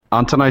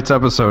On tonight's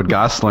episode,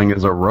 Gosling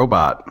is a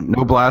robot.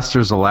 No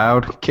blasters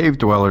allowed. Cave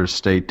dwellers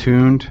stay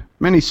tuned.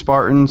 Many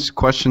Spartans,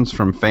 questions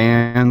from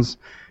fans,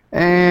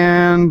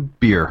 and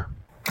beer.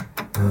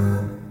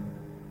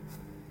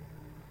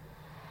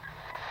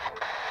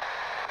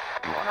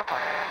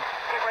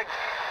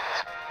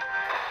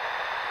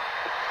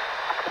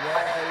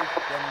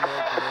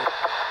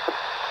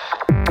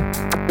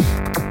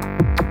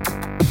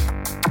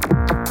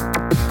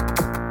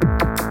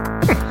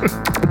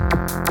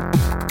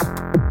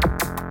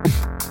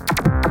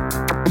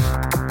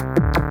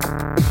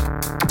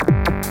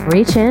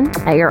 Reach in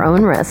at your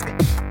own risk.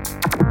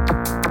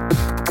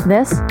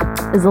 This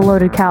is the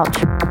Loaded Couch.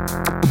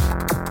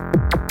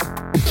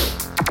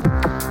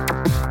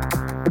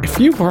 If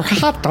you were a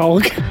hot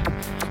dog,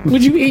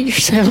 would you eat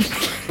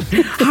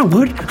yourself? I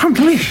would. I'm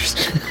pleased.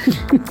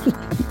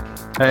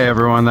 Hey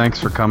everyone, thanks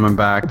for coming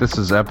back. This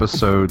is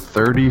episode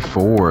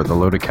 34, The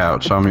Loaded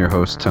Couch. I'm your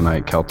host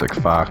tonight, Celtic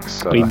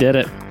Fox. We did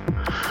it.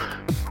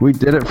 We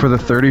did it for the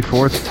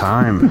 34th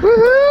time.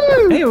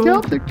 Woohoo! Hey,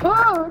 Celtic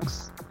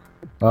Fox!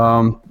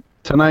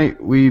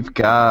 Tonight we've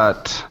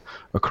got,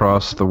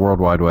 across the World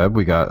Wide Web,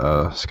 we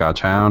got Scotch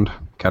Hound,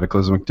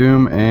 Cataclysmic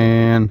Doom,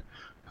 and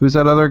who's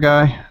that other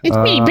guy? It's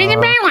me, Pigeon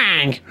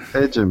Pegleg.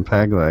 Pigeon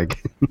Pegleg.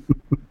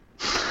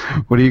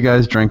 What are you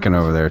guys drinking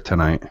over there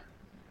tonight?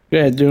 Go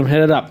ahead, Doom,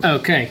 hit it up.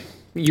 Okay.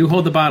 You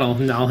hold the bottle,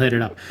 and I'll hit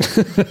it up.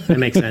 That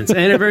makes sense.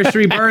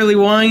 Anniversary barley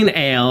wine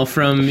ale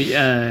from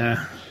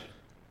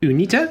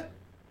Unita?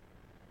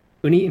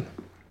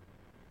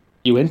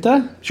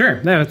 Uinta? Sure,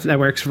 that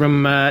works.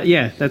 From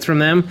that's from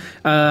them.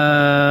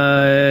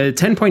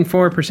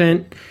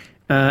 10.4%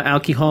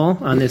 alcohol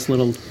on this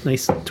little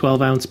nice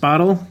 12-ounce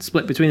bottle,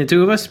 split between the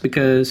two of us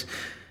because,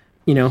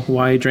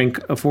 why drink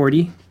a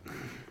 40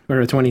 or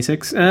a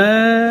 26?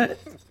 Yeah,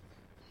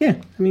 I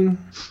mean,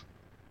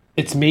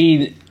 It's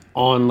made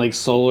on like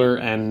solar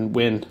and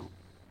wind.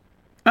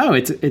 oh,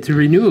 it's a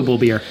renewable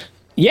beer.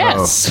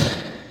 Yes. Oh,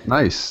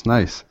 nice.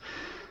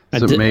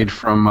 Is it made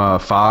from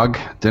fog?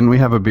 Didn't we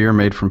have a beer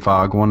made from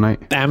fog one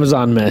night?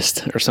 Amazon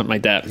mist or something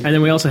like that. And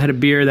then we also had a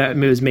beer that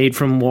was made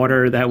from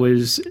water that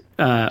was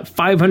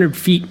 500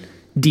 feet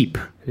deep.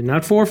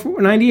 Not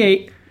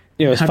 498.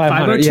 Yeah, it was Had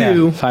 500.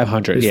 502. Yeah,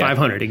 500. It was Yeah.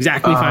 500.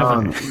 Exactly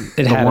 500.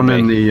 It The had one to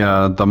in be.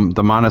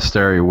 the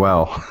monastery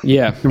well.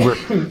 Yeah. Yeah,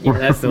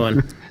 that's the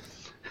one.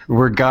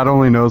 Where God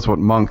only knows what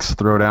monks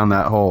throw down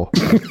that hole.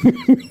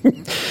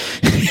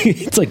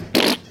 It's like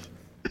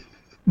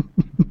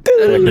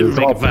I'd never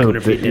make it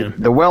 500 feet down.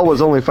 The well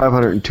was only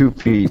 502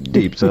 feet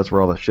deep, so that's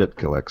where all the shit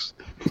collects.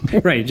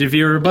 Right. If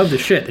you're above the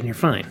shit, then you're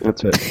fine.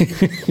 That's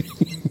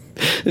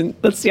it.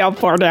 let's see how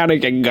far down it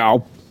can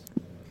go.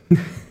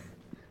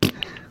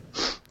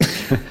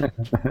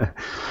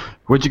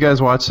 What'd you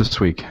guys watch this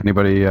week?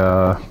 Anybody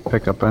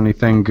pick up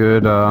anything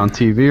good on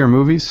TV or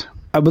movies?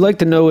 I would like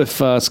to know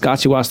if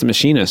Scotchy watched The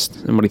Machinist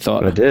and what he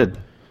thought. I did.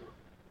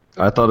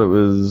 I thought it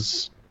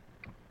was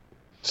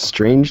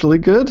strangely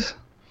good.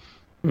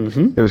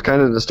 Mm-hmm. It was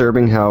kind of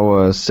disturbing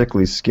how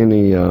sickly,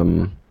 skinny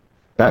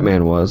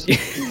Batman was.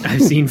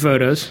 I've seen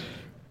photos.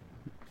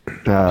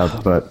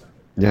 But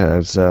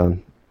yeah,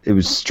 it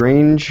was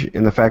strange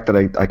in the fact that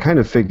I kind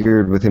of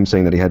figured with him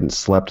saying that he hadn't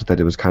slept that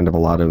it was kind of a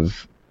lot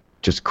of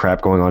just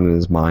crap going on in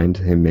his mind,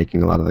 him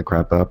making a lot of the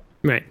crap up.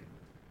 Right.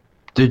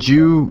 Did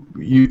you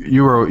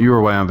were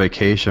away on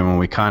vacation when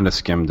we kind of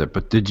skimmed it,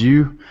 but did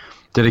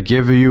it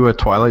give you a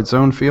Twilight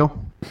Zone feel?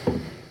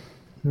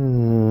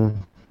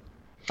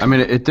 I mean,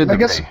 it did. I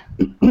guess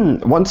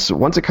once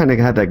it kind of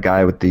had that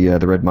guy with the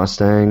red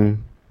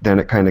Mustang, then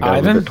it kind of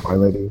got a bit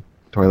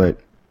Twilight.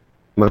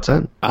 What's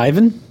that?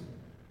 Ivan?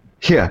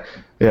 Yeah,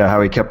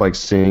 how he kept like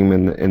seeing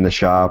him in the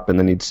shop, and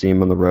then he'd see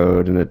him on the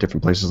road and at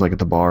different places, like at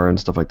the bar and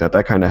stuff like that.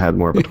 That kind of had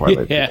more of a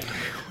Twilight. Yeah.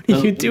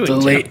 What are you doing?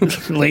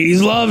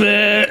 Ladies love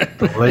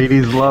it.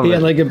 Ladies love He it.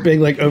 had like a big,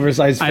 like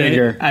oversized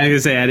finger. I was gonna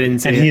say I didn't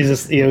see And it. he's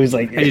just, he's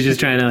like, He's just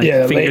trying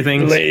to finger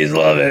things. Ladies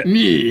love it.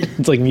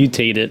 It's like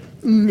mutated.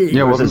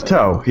 Yeah, It was his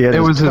toe.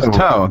 It was his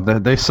toe.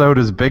 They sewed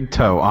his big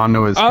toe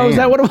onto his hand. Oh, is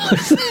that what it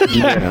was?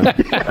 Yeah,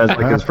 as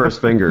like his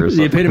first finger. Or The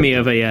something. epitome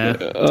of a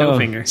toe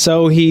finger.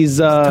 So he's,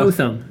 Toe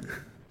thumb.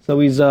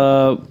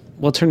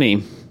 what's her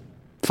name?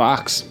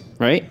 Fox,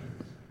 right?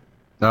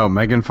 No,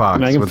 Megan Fox.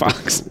 Megan with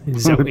Fox.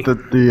 Zoe. With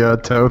the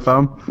toe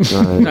thumb.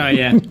 Oh,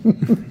 yeah.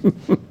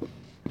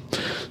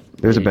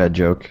 There's a bad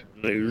joke.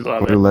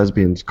 What do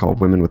lesbians call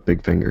women with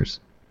big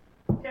fingers?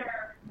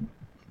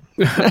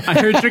 I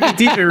heard Tricky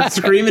Teacher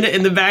screaming it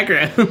in the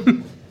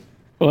background.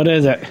 What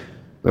is it?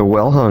 They're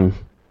well hung.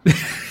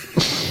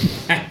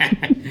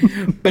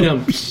 But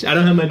I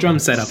don't have my drum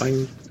set up.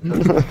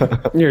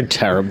 You're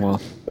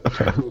terrible.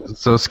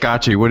 So,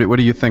 Scotchy, what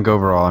do you think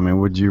overall? I mean,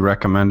 would you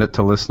recommend it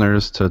to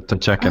listeners to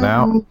check it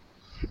out?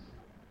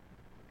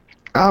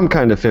 I'm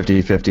kind of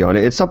 50-50 on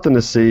it. It's something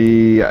to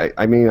see.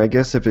 I mean, I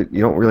guess if you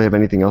don't really have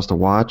anything else to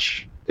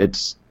watch,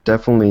 it's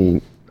definitely,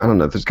 I don't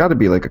know, there's got to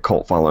be like a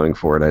cult following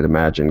for it, I'd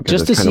imagine.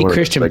 Just to see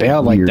Christian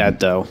Bale like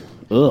that, though.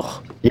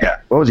 Ugh. Yeah.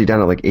 What was he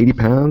down at, like 80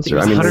 pounds? Or,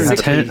 I mean,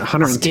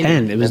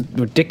 110. It was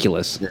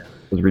ridiculous.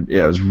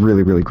 It was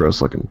really, really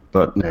gross looking.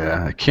 But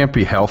Yeah, it can't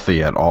be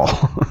healthy at all.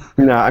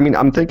 no, I mean,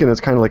 I'm thinking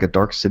it's kind of like a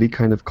Dark City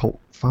kind of cult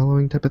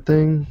following type of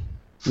thing.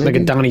 Like a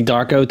Donnie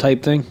Darko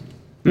type thing.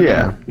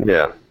 Yeah.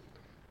 Yeah.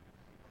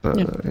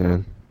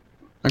 Okay.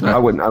 I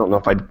don't know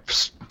if I'd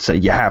say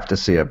you have to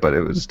see it, but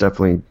it was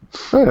definitely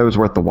it was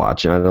worth the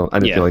watch. And I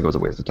didn't feel like it was a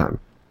waste of time.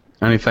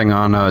 Anything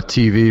on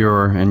TV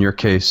or, in your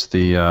case,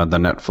 the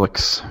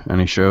Netflix?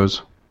 Any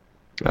shows?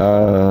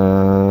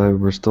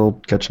 We're still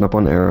catching up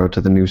on Arrow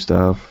to the new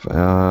stuff.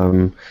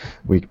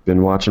 We've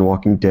been watching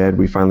Walking Dead.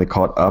 We finally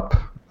caught up.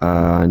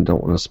 I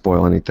don't want to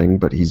spoil anything,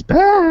 but he's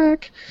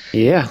back.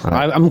 Yeah,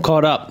 I'm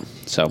caught up.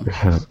 So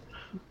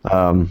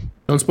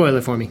Don't spoil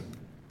it for me.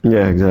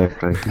 Yeah,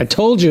 exactly. I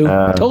told you.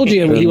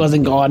 He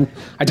wasn't gone.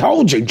 I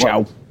told you,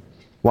 Joe.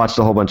 Watched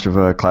a whole bunch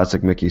of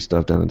classic Mickey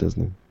stuff down at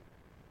Disney.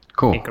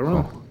 Cool. Make a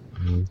roll.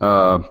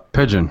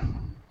 Pigeon,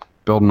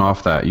 building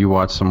off that, you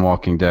watched some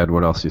Walking Dead.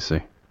 What else you see?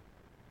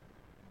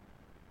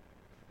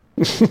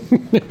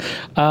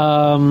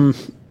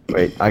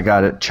 Wait, I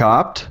got it.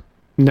 Chopped.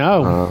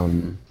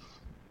 No.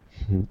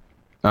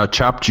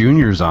 Chop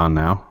Junior's on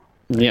now.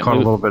 Yeah, Caught a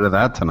little bit of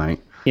that tonight.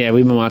 Yeah,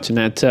 we've been watching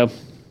that too.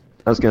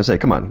 I was gonna say,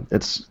 come on,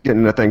 it's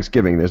getting to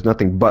Thanksgiving. There's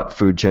nothing but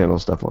Food Channel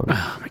stuff on.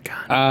 Oh my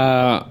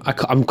god.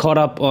 I'm caught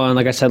up on,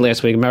 like I said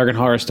last week, American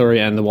Horror Story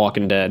and The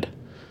Walking Dead.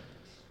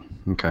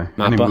 Okay.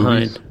 Not Any behind.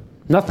 movies?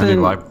 Nothing.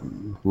 Any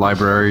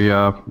library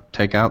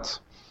takeouts?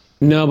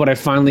 No, but I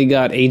finally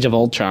got Age of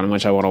Ultron,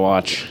 which I want to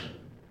watch.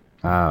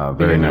 Ah,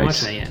 very I haven't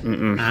nice. watched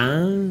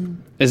that yet.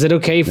 Is it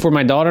okay for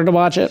my daughter to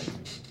watch it?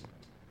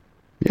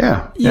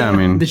 Yeah. I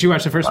mean, Did you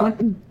watch the first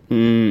one?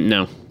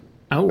 No.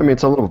 Oh, I mean,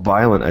 it's a little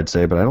violent, I'd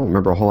say, but I don't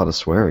remember a whole lot of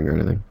swearing or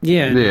anything.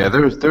 yeah.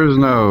 there's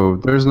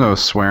no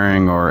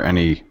swearing or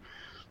any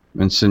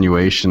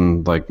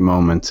insinuation like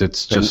moments.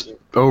 It's just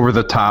over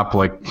the top,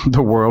 like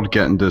the world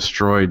getting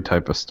destroyed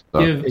type of stuff.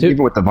 Yeah,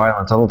 Even with the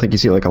violence, I don't think you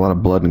see like a lot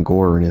of blood and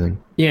gore or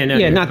anything. yeah, no,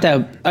 Yeah, no. not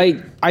that.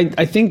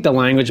 I think the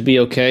language would be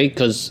okay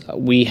because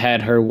we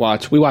had her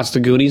watch. We watched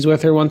The Goonies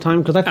with her one time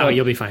because I Oh, thought.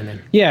 you'll be fine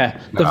then.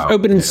 Yeah, the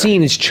opening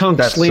scene is Chunk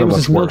That's so slams much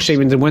his worse.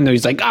 milkshake in the window.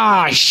 He's like,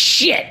 "Ah,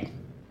 shit!"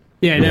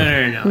 Yeah,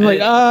 no. I'm like,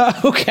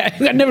 okay.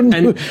 I never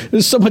knew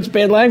there's so much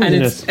bad language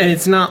in this. And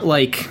it's not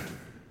like,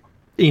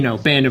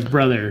 Band of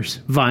Brothers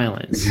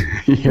violence.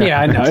 Yeah,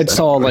 I know. It's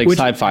all like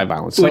sci-fi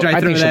violence. So Which I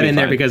threw think she'll that be in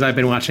there fine. because I've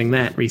been watching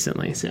that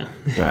recently. So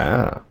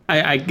Ah.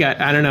 I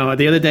don't know.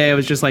 The other day I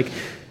was just like,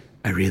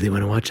 I really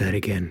want to watch that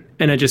again.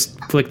 And I just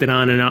flicked it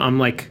on and I'm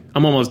like,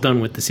 I'm almost done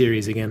with the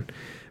series again.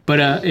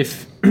 But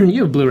if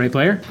you have a Blu-ray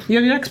player, you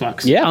have your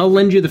Xbox. Yeah. I'll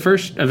lend you the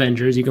first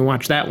Avengers. You can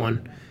watch that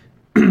one.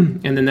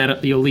 And then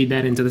you'll lead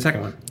that into the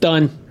second one.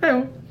 Done.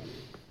 Hey,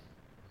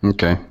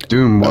 Okay.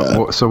 Doom.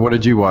 So what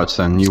did you watch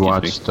then? You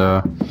watched.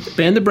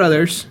 Band of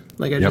Brothers,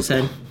 like I just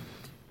Yep. said.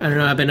 I don't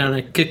know. I've been on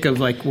a kick of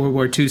like World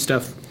War II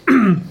stuff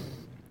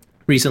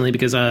recently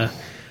because I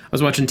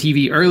was watching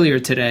TV earlier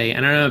today,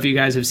 and I don't know if you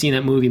guys have seen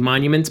that movie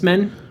Monuments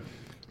Men.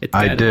 It's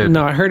I got- did.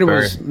 No, I heard it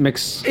Very- was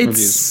mixed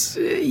reviews.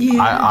 It's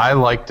yeah. I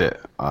liked it.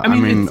 I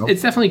mean,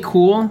 it's definitely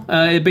cool.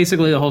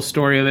 Basically, the whole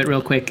story of it,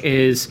 real quick,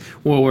 is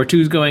World War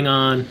II is going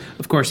on.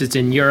 Of course, it's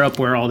in Europe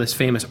where all this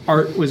famous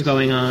art was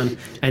going on.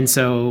 And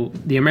so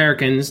the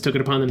Americans took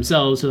it upon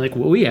themselves to like,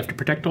 well, we have to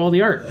protect all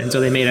the art. And so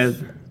they made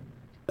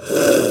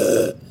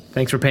a...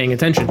 Thanks for paying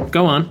attention.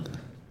 Go on.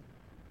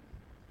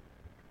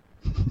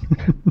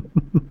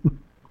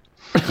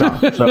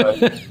 So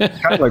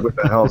it's kind of like what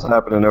the hell's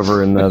happening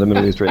over in the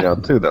Middle East right now,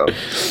 too, though.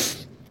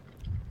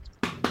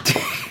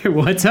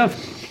 What's up?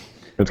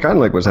 It's kind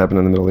of like what's happening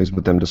in the Middle East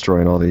with them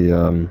destroying all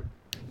the...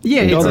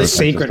 Yeah, All the it's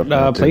like, sacred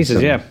stuff places,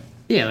 too. yeah.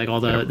 yeah, like all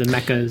the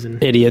Meccas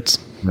and... Idiots.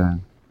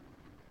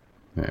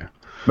 Yeah.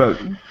 But,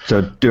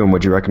 so, Doom,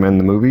 would you recommend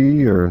the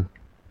movie or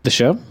The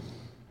show?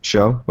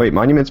 show? Wait,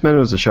 Monuments Men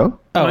was a show?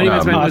 Oh,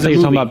 Monuments Men I was thought a you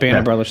were talking movie. about Band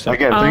of Brothers stuff.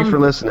 Again, thanks for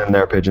listening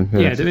there, Pigeon.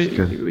 Yeah, It's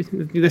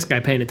good. this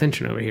guy paying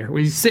attention over here.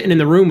 He's sitting in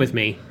the room with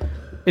me.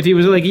 If he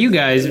was like you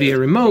guys via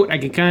remote, I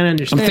could kind of I'm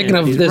understand. thinking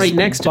of He's this right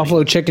next to me.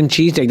 buffalo chicken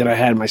cheesesteak that I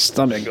had in my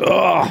stomach.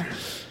 Ugh.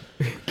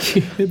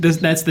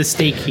 That's the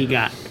steak he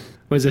got.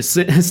 Was a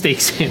steak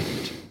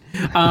sandwich.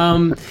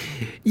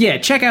 Yeah,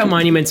 check out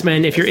Monuments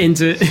Men if you're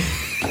into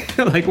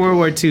like World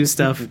War II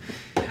stuff.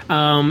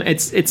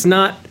 It's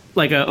not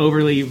like a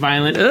overly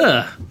violent.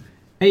 Ugh.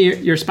 Hey,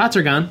 your spots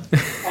are gone.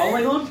 All the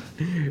way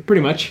on?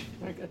 Pretty much.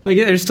 Like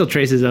there's still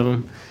traces of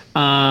them.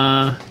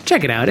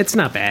 Check it out. It's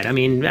not bad. I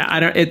mean,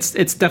 It's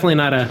definitely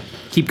not a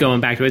keep going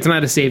back to it. It's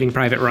not a Saving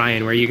Private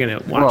Ryan where you're gonna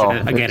watch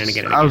it again and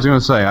again and I again. was gonna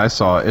say I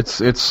saw it.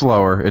 It's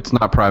slower. It's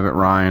not Private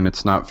Ryan.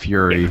 It's not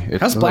Fury.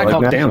 It's How's Black Like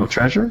Hawk National Down?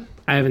 Treasure?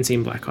 I haven't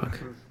seen Black Hawk.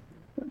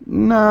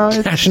 No.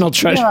 National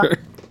Treasure.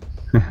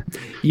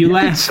 You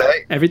laugh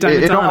say- every time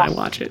it it's on. I almost-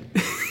 watch it.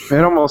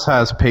 It almost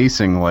has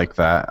pacing like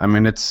that. I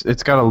mean, it's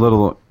got a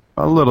little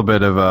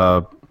bit of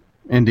a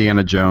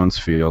Indiana Jones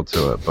feel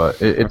to it,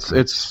 but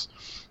it's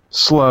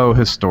slow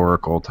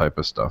historical type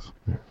of stuff.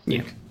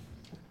 Yeah.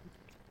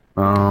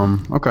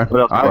 Okay. What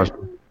else you watched?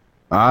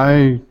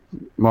 I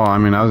was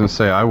gonna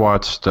say I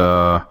watched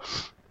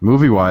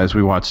movie wise.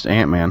 We watched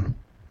Ant-Man.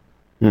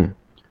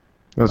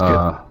 That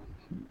was good.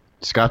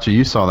 Scotchy,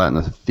 you saw that in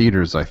the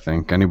theaters, I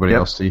think. Anybody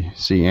else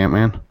see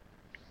Ant-Man?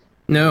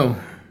 No.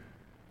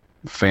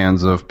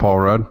 Fans of Paul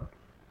Rudd?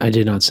 I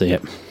did not see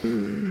it.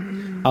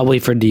 I'll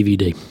wait for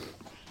DVD.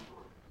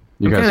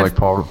 You guys like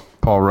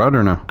Paul Rudd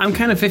or no? I'm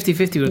kind of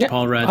 50-50 with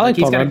Paul Rudd. I like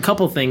He's Paul got Rudd. a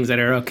couple things that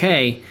are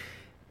okay,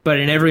 but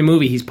in every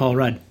movie he's Paul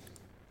Rudd.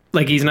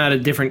 Like, he's not a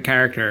different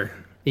character.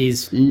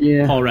 He's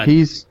Paul Rudd.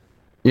 He's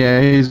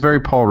very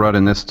Paul Rudd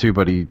in this too,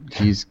 but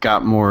he's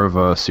got more of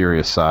a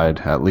serious side,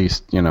 at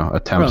least,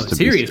 attempts to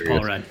serious be serious.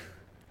 Paul Rudd.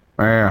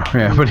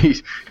 Yeah, but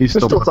he's There's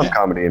still still some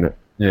comedy in it.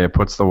 Yeah,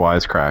 puts the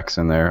wisecracks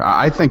in there.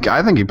 I think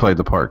he played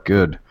the part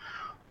good.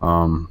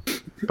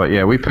 But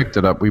yeah, we picked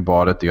it up. We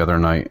bought it the other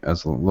night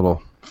as a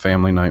little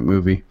family night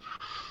movie.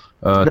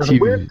 The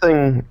weird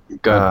thing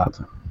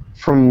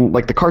from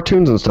like the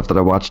cartoons and stuff that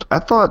I watched, I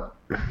thought,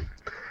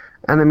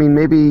 and I mean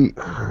maybe,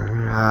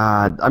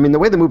 the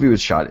way the movie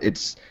was shot,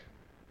 it's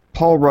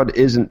Paul Rudd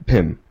isn't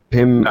Pym.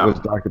 Pym was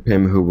Dr.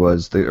 Pym, who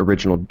was the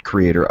original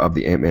creator of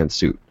the Ant-Man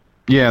suit.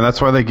 Yeah,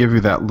 that's why they give you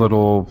that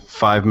little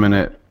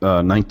 5-minute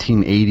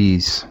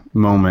 1980s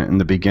moment in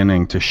the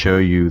beginning to show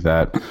you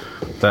that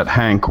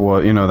Hank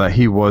was, that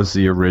he was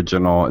the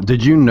original.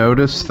 Did you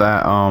notice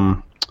that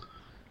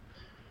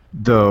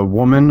the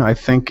woman, I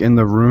think, in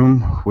the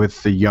room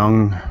with the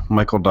young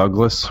Michael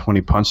Douglas when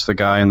he punched the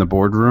guy in the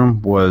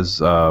boardroom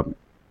was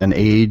an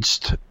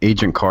aged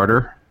Agent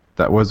Carter?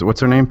 That was, what's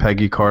her name?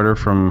 Peggy Carter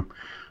from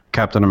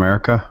Captain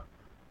America.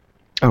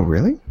 Oh,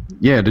 really?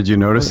 Yeah, did you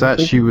notice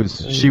that? She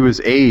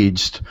was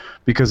aged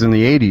because in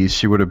the 80s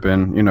she would have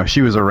been,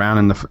 she was around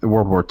in the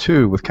World War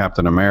II with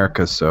Captain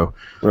America, so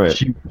right.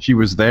 she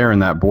was there in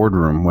that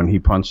boardroom when he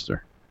punched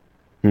her.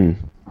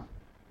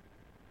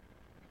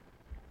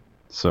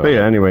 So but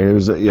yeah, anyway, it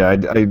was I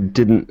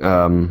didn't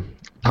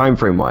time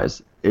frame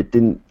wise,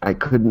 I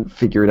couldn't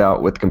figure it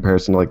out with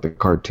comparison to like the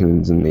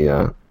cartoons and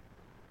the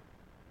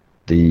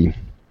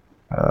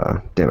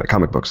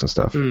comic books and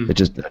stuff. It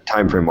just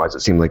time frame wise, it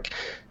seemed like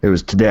it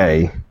was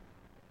today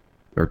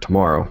or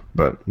tomorrow,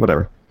 but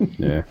whatever.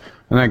 Yeah,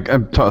 and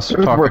I'm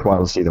talking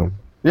worthwhile to see though.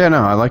 Yeah,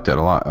 no, I liked it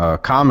a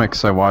lot.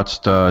 Comics, I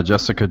watched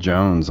Jessica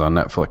Jones on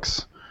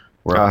Netflix.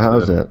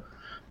 How's that?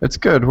 It's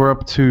good. We're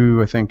up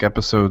to, I think,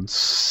 episode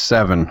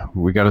 7.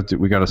 We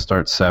gotta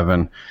start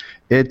 7.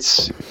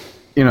 It's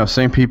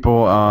same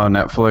people on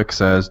Netflix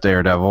as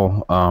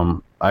Daredevil.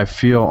 I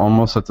feel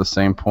almost at the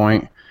same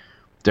point.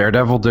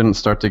 Daredevil didn't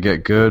start to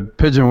get good.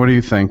 Pigeon, what do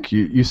you think?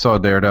 You saw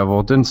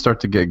Daredevil. Didn't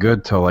start to get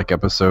good till like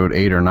episode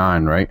 8 or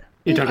 9, right?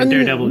 You're talking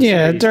Daredevil.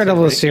 Yeah,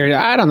 Daredevil series.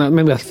 I don't know,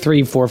 maybe like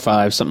 3, 4,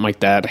 5, something like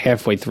that.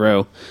 Halfway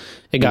through,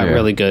 it got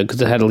really good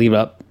because it had to lead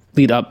up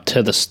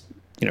to the,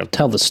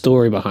 tell the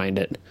story behind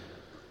it.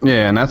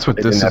 Yeah, and that's what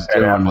this is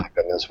doing. In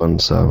this one,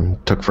 so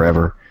it took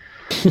forever.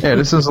 Yeah,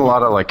 this is a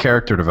lot of like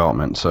character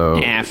development. So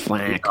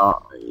Flack.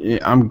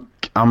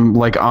 I'm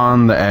like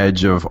on the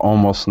edge of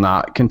almost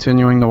not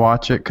continuing to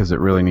watch it because it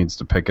really needs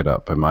to pick it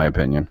up, in my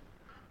opinion.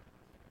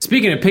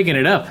 Speaking of picking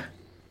it up.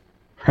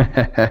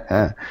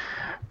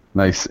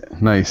 Nice.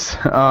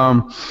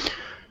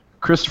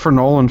 Christopher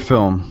Nolan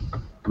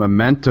film,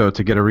 Memento,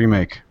 to get a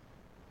remake.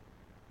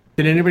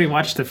 Did anybody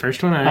watch the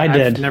first one? I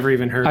did. I've never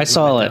even heard. I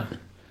saw it.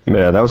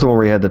 Yeah, that was the one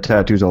where he had the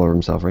tattoos all over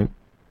himself, right?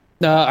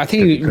 I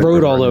think he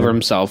wrote all over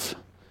himself.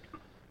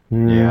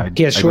 Yeah,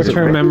 He had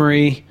short-term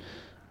memory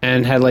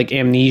and had like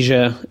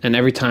amnesia, and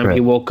every time he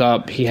woke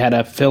up, he had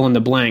to fill in the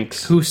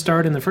blanks. Who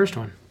starred in the first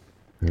one?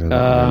 The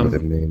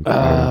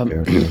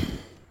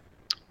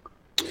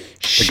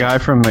guy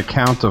from The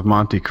Count of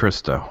Monte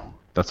Cristo.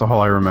 That's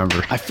all I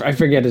remember. I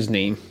forget his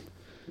name.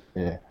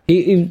 Yeah.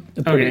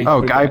 Okay.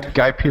 Oh,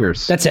 Guy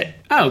Pearce. That's it.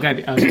 Oh,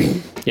 God.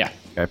 Okay. Yeah.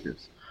 Guy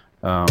Pearce.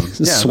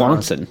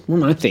 Swanson. What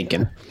am I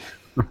thinking?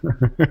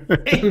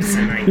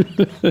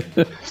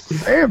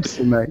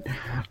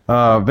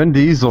 Samsonite. Vin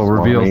Diesel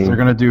reveals they're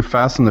going to do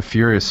Fast and the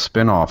Furious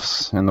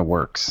spin-offs in the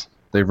works.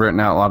 They've written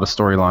out a lot of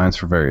storylines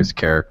for various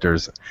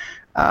characters.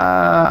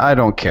 I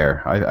don't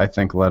care. I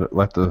think let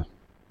the.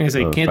 I was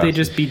like, can't they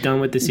just be done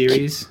with the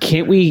series?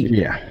 Can't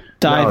we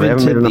dive they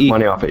haven't into made enough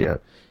money off it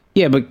yet.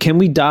 Yeah, but can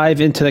we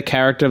dive into the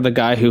character of the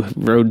guy who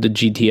rode the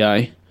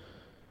GTI?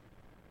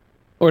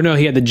 Or no,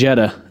 he had the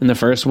Jetta in the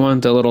first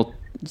one, the little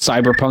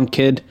cyberpunk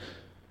kid.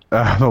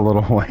 The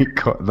little white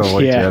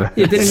Jetta.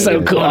 It didn't So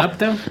go cool. up,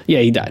 though?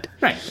 Yeah, he died.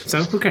 Right,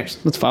 so who cares?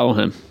 Let's follow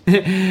him.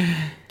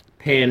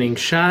 Panning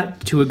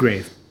shot to a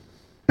grave.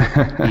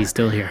 He's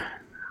still here.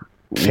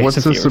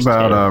 What's this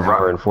about?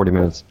 Hour and 40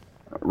 minutes.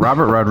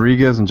 Robert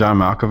Rodriguez and John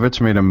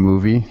Malkovich made a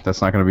movie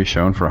that's not going to be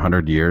shown for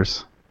 100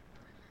 years.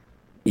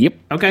 Yep.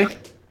 Okay.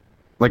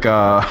 Like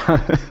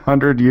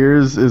 100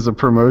 years is a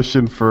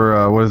promotion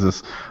for, what is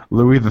this,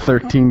 Louis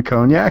XIII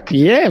Cognac?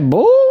 Yeah,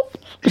 boy.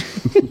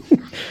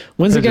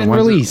 When's it getting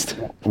released?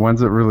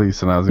 When's it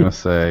released? And I was going to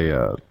say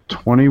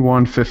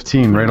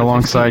 2115, right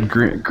alongside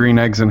Green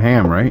Eggs and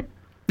Ham, right?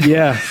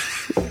 Yeah.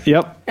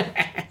 Yep.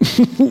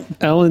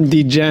 Ellen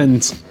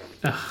DeGeneres.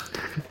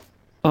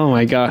 Oh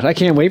my god, I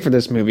can't wait for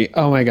this movie.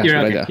 Oh my gosh,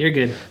 You're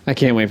good. I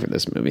can't wait for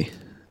this movie.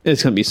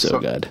 It's gonna be so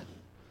good.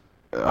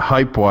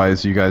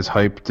 hype-wise, you guys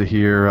hyped to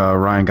hear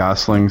Ryan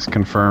Gosling's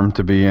confirmed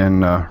to be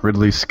in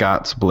Ridley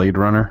Scott's Blade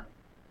Runner?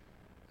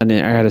 I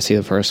had to see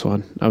the first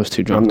one. I was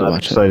too drunk to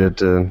watch it. I'm not excited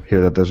to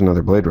hear that there's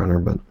another Blade Runner,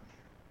 but...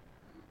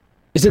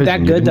 Is it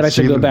that good that I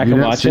should go back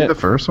and watch it? The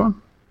first one?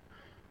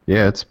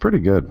 Yeah, it's pretty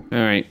good. All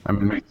right. I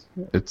mean,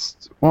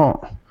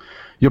 well,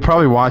 you'll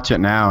probably watch it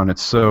now, and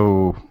it's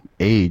so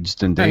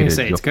aged and dated.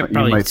 It's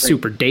probably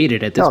super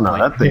dated at this point. No,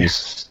 that thing's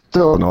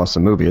still an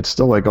awesome movie. It's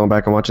still like going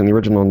back and watching the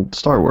original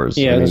Star Wars.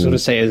 Yeah, I was going to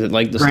say, is it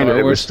like the Star Wars?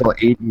 It was still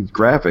 80s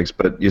graphics,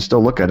 but you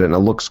still look at it, and it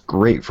looks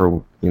great for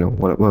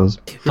what it was.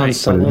 Han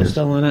Solo's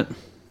still in it.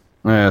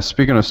 Yeah,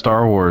 speaking of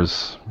Star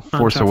Wars,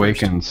 Force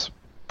Awakens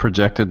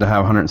projected to have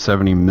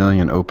 170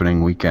 million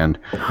opening weekend.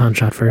 Han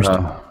shot first.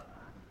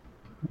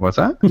 What's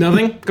that?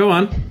 Nothing. Go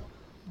on.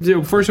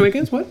 Force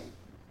Awakens. What?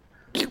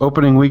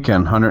 Opening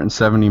weekend,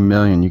 170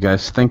 million. You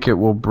guys think it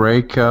will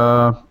break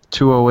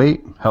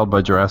 208 held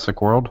by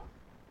Jurassic World?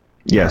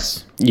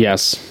 Yes.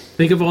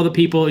 Think of all the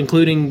people,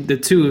 including the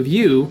two of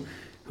you,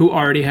 who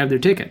already have their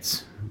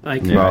tickets.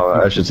 Well,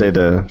 I should say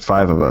the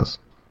 5 of us.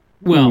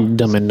 Well,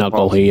 dumb and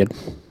knucklehead.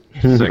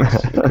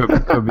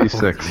 6. Could be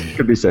 6.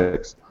 Could be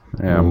 6.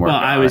 Yeah. Well,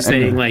 I was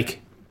saying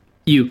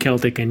you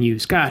Celtic and you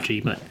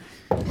Scotchy, but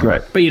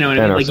right. But you know what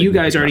I mean. Like you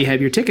guys already have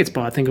your tickets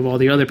bought. Think of all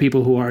the other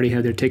people who already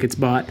have their tickets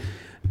bought,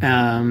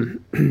 and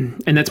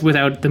that's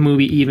without the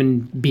movie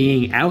even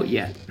being out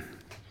yet.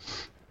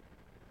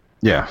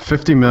 Yeah,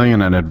 50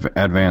 million in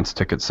advanced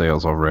ticket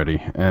sales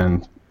already,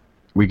 and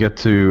we get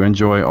to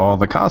enjoy all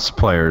the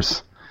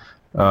cosplayers.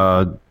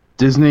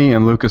 Disney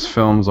and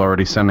Lucasfilm's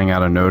already sending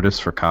out a notice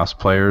for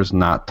cosplayers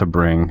not to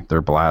bring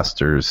their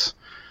blasters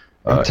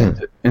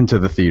into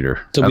the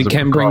theater. So we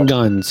can bring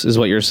guns, is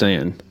what you're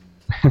saying.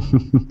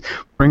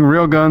 Bring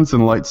real guns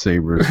and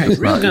lightsabers. Right,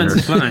 real guns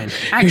is fine.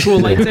 Actual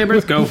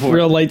lightsabers, go for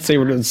real it.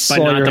 lightsabers,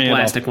 but not the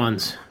plastic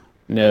ones.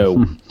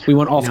 No, we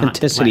want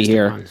authenticity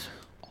here.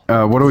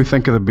 What do we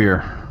think of the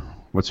beer?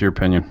 What's your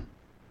opinion?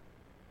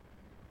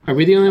 Are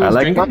we the only ones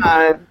drinking?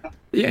 Mine.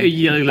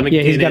 Yeah, let me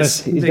he's got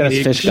his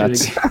fish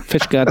guts.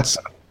 Fish guts.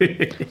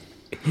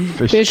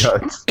 Fish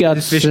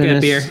guts. Fish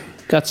gut beer.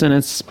 Guts in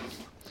it.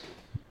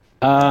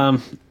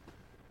 I'm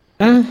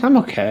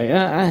okay.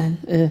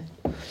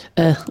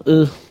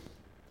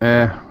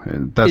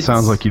 That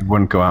sounds like you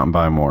wouldn't go out and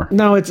buy more.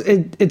 No,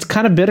 it's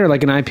kind of bitter,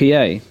 like an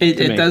IPA.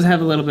 It does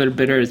have a little bit of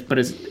bitter, but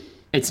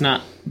it's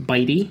not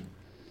bitey.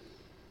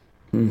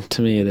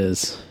 To me, it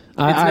is.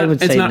 I would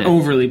say it's not nay.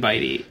 Overly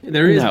bitey.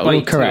 There is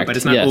bite to it, but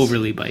it's not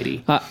overly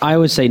bitey. I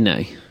would say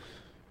nay.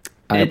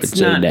 It's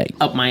not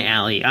up my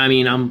alley. I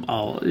mean,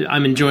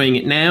 I'm enjoying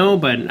it now,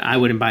 but I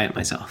wouldn't buy it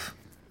myself.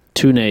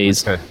 2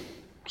 nays. Okay.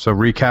 So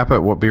recap it.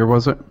 What beer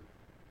was it?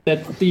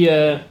 That's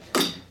the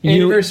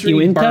anniversary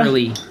Uinta?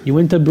 barley.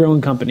 Uinta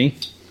Brewing Company.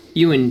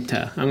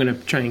 Uinta. I'm gonna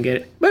try and get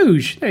it.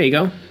 Boosh. There you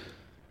go.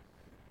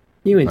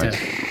 Uinta.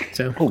 Nice.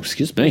 So. Oh,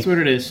 excuse me. That's what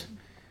it is.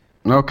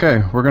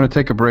 Okay, we're going to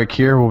take a break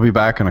here. We'll be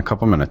back in a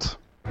couple minutes.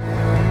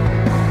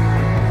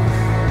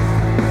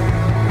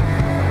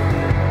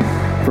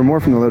 For more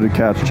from The Loaded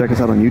Couch, check us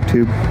out on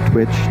YouTube,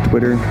 Twitch,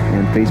 Twitter,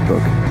 and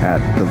Facebook at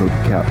The Loaded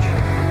Couch.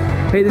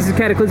 Hey, this is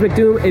Cataclysmic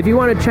Doom. If you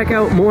want to check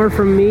out more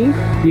from me,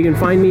 you can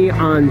find me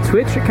on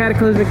Twitch at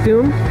Cataclysmic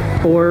Doom,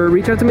 or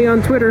reach out to me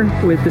on Twitter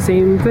with the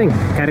same thing,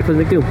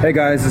 Cataclysmic Doom. Hey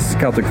guys, this is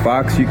Celtic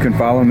Fox. You can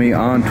follow me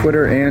on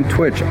Twitter and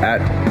Twitch at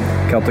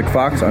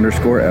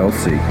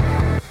CelticFox_LC.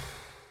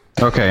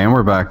 Okay, and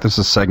we're back. This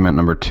is segment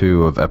number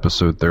 2 of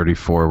episode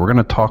 34. We're going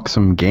to talk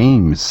some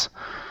games.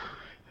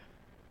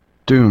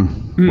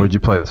 Doom, what did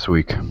you play this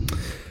week?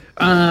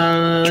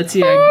 Let's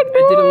see. I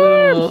did a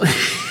little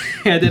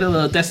I did a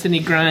little Destiny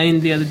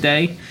grind the other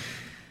day.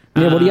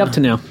 Yeah, what are you up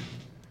to now?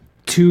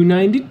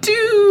 292.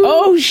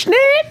 Oh,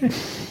 snap!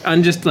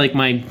 I'm just like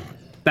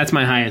that's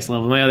my highest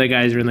level. My other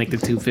guys are in like the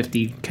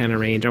 250 kind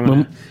of range. I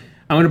want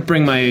to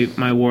bring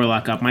my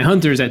warlock up. My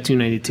hunter's at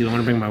 292. I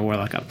want to bring my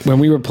warlock up. When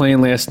we were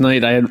playing last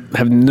night, I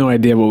have no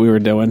idea what we were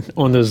doing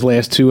on those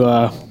last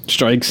 2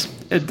 strikes.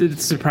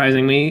 It's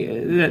surprising me.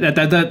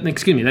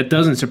 Excuse me, that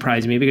doesn't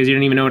surprise me because you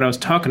didn't even know what I was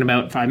talking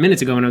about 5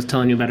 minutes ago when I was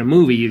telling you about a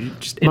movie. You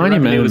just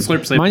interrupted me with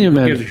Slurp Slip.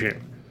 Monument. Who gives a shit?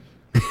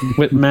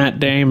 With Matt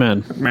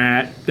Damon.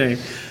 Matt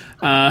Damon.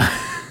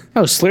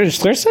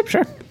 Slurp Slip,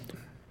 sure.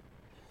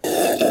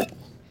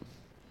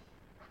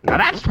 Now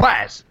that's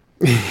class.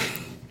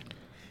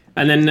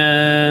 And then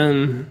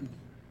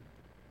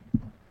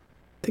I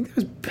think that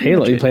was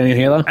Halo. You playing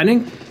Halo? I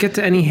didn't get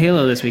to any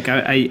Halo this week.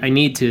 I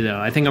need to though.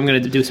 I think I'm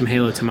going to do some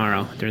Halo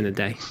tomorrow during the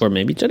day. Or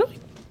maybe Jedi?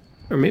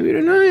 Or maybe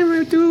tonight I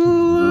might do a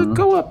little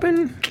go up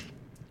and.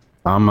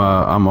 I'm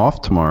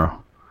off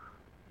tomorrow.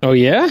 Oh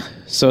yeah?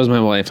 So is my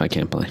wife. I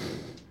can't play.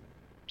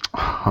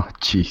 Oh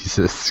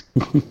Jesus!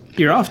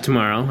 You're off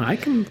tomorrow. I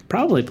can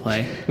probably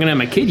play. I'm gonna have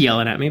my kid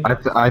yelling at me.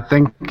 I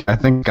think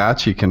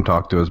Gotchi can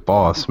talk to his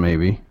boss.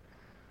 Maybe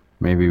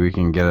we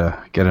can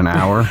get an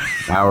hour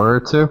or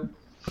two.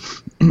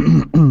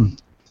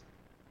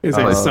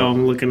 I saw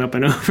him looking up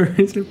and over.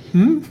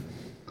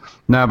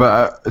 No,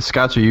 but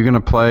Scotch, are you gonna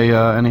play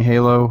any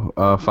Halo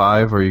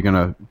 5, or are you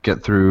gonna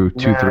get through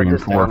 2, 3, and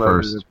 4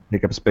 first?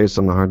 Take up space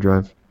on the hard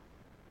drive.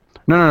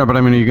 No. But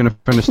I mean, are you gonna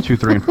finish 2,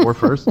 3, and 4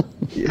 first?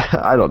 Yeah,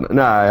 I don't know.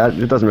 Nah,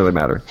 it doesn't really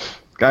matter.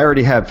 I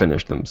already have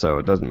finished them, so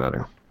it doesn't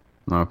matter.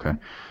 Okay.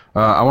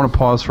 I want to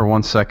pause for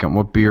 1 second.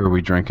 What beer are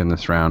we drinking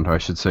this round? Or I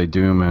should say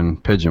Doom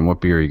and Pigeon. What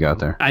beer you got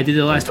there? I did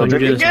the last one. You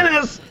did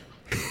this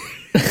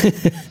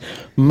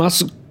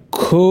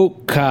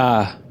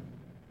Muskoka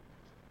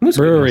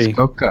Brewery.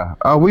 Muskoka.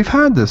 Oh, we've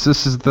had this.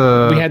 This is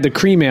the... We had the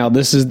cream ale.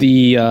 This is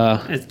the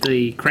It's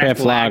the craft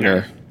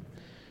lager.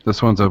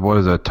 This one's what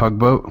is it, a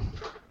tugboat?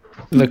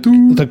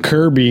 The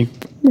Kirby.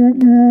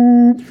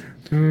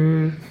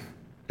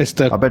 It's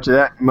the... I bet you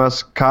that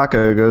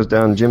Muskoka goes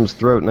down Jim's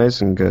throat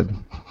nice and good.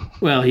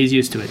 Well, he's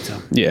used to it, so.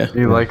 Yeah.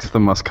 He likes the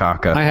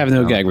Muskoka. I have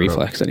no gag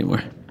reflex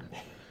anymore.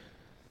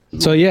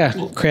 So, yeah,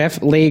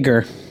 craft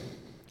lager.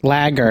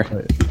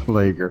 Lager.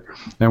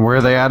 And where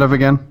are they out of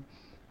again?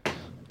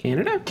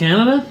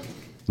 Canada?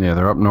 Yeah,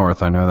 they're up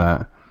north. I know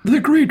that. The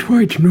Great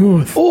White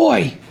North.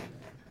 Oi!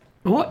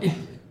 What?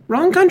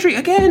 Wrong country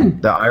again.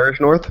 The Irish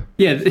North?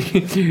 Yeah,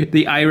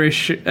 the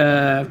Irish,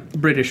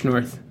 British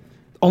North.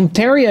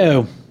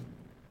 Ontario.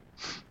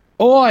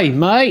 Oi,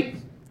 mate.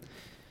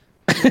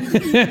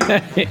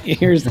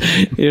 Here's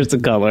the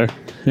color.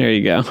 There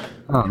you go.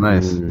 Oh,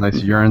 nice.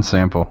 Nice urine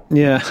sample.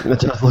 Yeah. It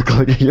does look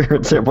like a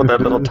urine sample,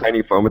 that little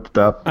tiny foam at the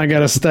top. I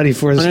got to study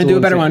for this. I'm going to do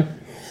a better one.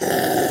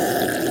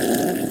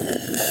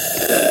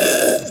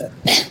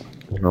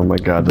 Oh my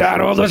god.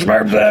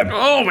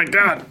 Oh my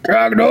god.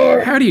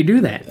 How do you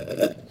do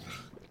that?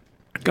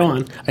 Go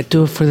on. I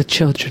do it for the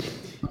children.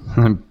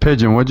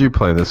 Pigeon, what'd you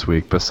play this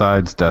week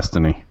besides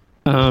Destiny?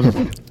 I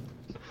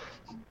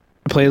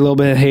played a little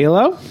bit of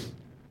Halo.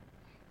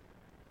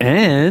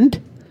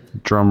 And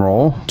Drum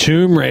roll.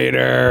 Tomb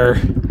Raider.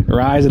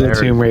 Rise of the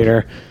Tomb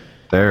Raider.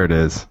 There it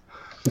is.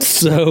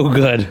 So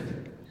good.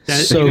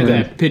 So You got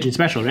good. that Pigeon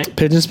Special, right?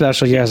 Pigeon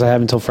Special, yes, I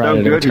have until Friday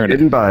So to good, you return it.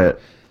 didn't buy it.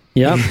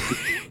 Yep.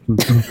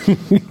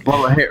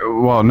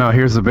 Well, no,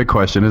 here's the big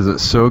question. Is it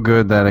so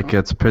good that it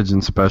gets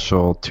Pigeon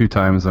Special 2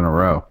 times in a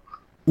row?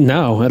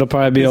 No, it'll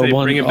probably be Because a they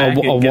one, bring it a back and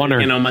get it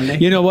oneer. in on Monday?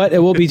 You know what? It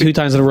will be 2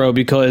 times in a row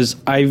because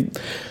I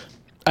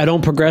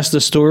don't progress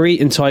the story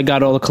until I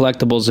got all the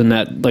collectibles in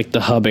that, like, the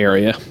hub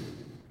area.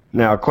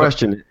 Now,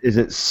 question, is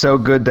it so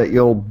good that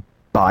you'll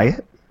buy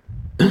it?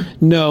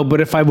 No, but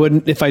if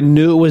I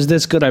knew it was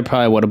this good, I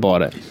probably would have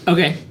bought it.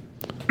 Okay.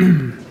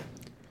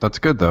 That's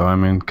good, though. I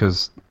mean,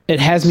 because... It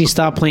has me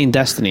stop playing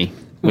Destiny.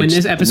 When which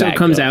this episode that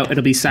comes good. out,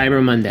 it'll be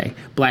Cyber Monday.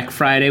 Black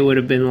Friday would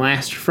have been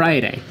last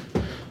Friday.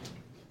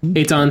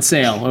 It's on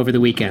sale over the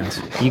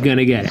weekend. You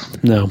gonna get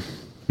it? No.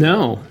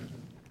 No.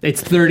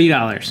 It's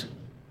 $30.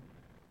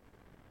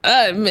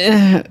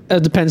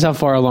 It depends how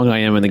far along I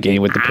am in the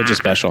game with the Pigeon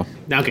Special.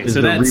 Okay, Is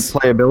so there that's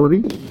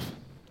replayability?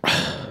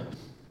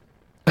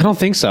 I don't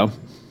think so.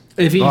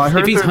 if I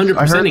heard he's there's-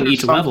 I heard 100%ing there's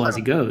each level something- as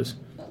he goes.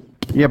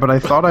 Yeah, but I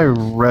thought I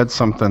read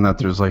something that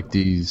there's like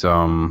these...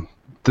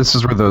 this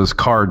is where those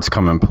cards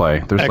come in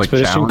play. There's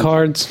Expedition like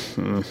cards?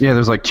 Yeah,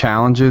 there's like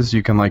challenges.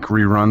 You can like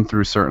rerun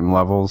through certain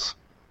levels.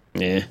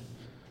 Yeah.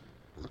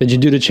 Did you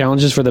do the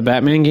challenges for the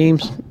Batman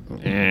games?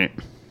 Eh.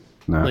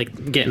 No.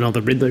 Like getting all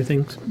the Riddler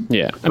things.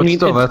 Yeah. I But mean,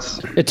 still, it's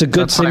a good that's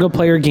what I- single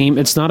player game.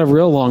 It's not a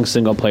real long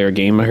single player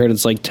game. I heard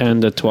it's like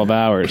 10 to 12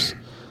 hours.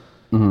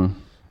 Mm-hmm.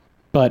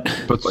 But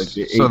Like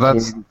the so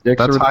that's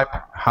 1886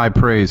 or- high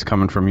praise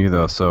coming from you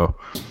though. So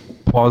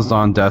paused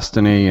on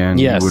Destiny, and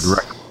Yes. you would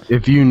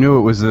if you knew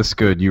it was this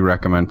good, you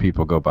recommend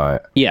people go buy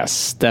it.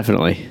 yes,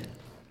 definitely.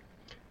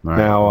 All right.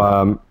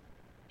 Now,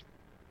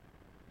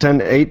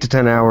 8 to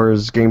 10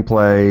 hours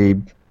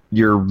gameplay,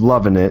 you're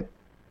loving it.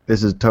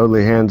 This is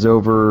totally hands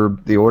over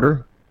the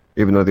Order,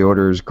 even though the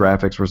Order's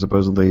graphics were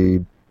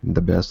supposedly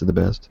the best of the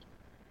best.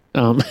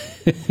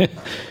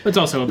 It's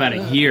also about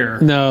a year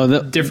No,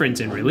 the difference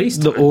in release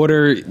the time.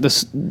 order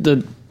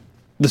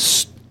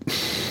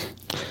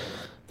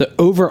the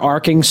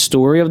overarching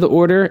story of the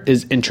Order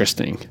is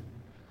interesting.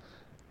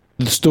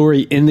 The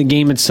story in the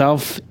game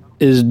itself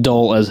is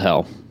dull as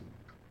hell.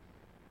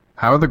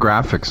 How are the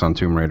graphics on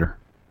Tomb Raider?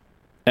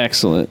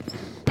 Excellent.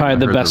 Probably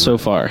the heard best they're- so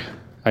far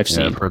I've Yeah,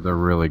 seen. I've heard they're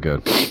really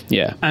good.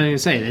 Yeah. I was going to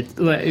say,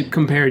 that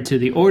compared to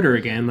the Order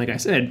again, like I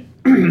said,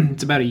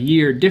 it's about a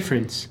year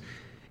difference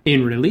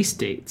in release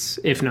dates,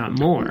 if not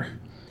more.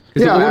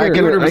 'Cause Yeah, the I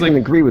Order was can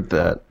like, agree with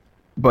that.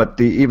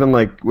 But even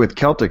like with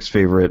Celtic's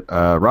favorite,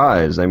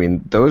 Rise, I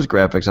mean, those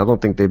graphics, I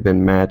don't think they've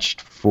been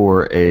matched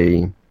for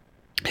a...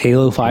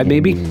 Halo 5,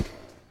 baby?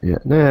 Yeah,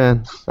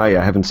 I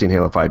haven't seen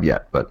Halo 5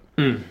 yet, but...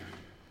 I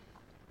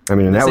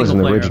mean, and that was an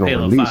single player of original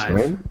Halo release, 5.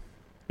 right?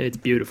 it's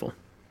beautiful.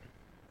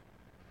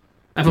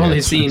 I've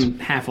only seen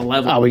half a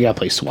level. Oh, we gotta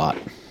play SWAT.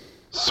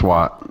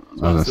 SWAT.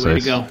 I was That's the way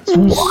gonna to say.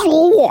 go.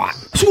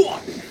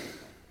 SWAT.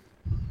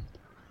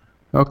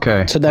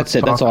 Okay. So that's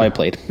it. That's all I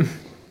played.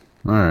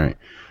 All right.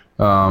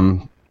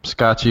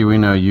 Scotchy, we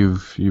know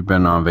you've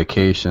been on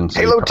vacation. So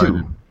Halo you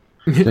probably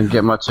 2. Didn't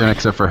get much in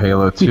except for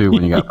Halo 2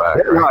 when you got back.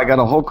 No, I got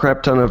a whole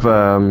crap ton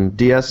of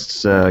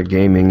DS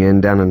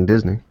gaming down in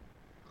Disney.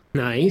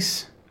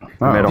 Nice.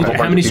 Met a whole bunch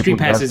How many of street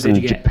people passes from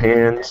did you get?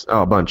 Japan's.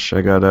 Oh, a bunch.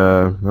 I got,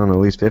 I don't know, at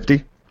least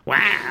 50.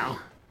 Wow.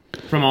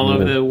 From all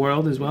over the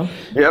world as well?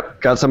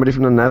 Yep. Got somebody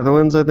from the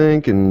Netherlands, I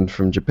think, and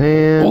from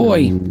Japan.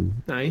 Boy.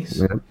 Nice.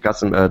 Yeah, got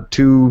some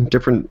 2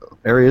 different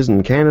areas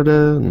in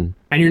Canada. And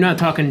And you're not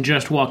talking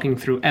just walking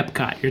through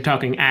Epcot. You're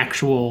talking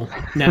actual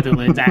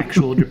Netherlands,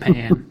 actual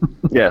Japan.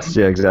 yes,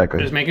 yeah, exactly.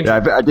 Just making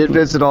Yeah, I did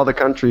visit all the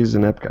countries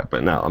in Epcot,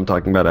 but now I'm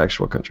talking about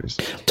actual countries.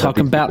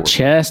 Talking about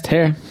chest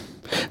hair.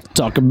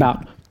 Talking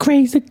about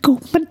crazy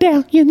gold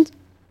medallions.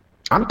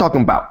 I'm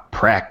talking about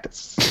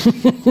practice.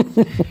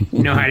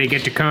 You know how to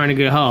get to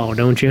Carnegie Hall,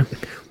 don't you?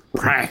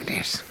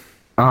 Practice.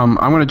 I'm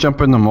going to jump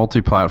into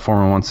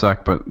multi-platform in one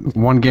sec, but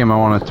one game I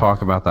want to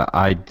talk about that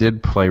I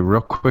did play real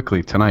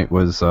quickly tonight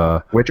was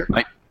Witcher?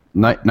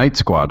 Night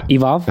Squad.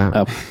 Evolve?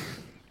 Oh.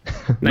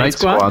 Night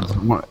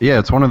Squad? Yeah,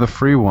 it's one of the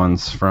free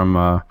ones from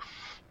our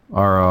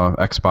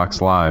Xbox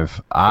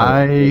Live.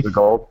 The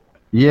gold.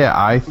 Yeah,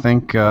 I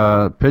think,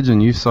 Pigeon,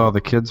 you saw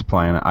the kids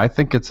playing it. I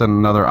think it's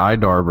another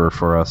eye-darber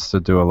for us to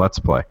do a Let's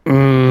Play.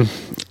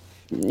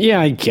 Yeah,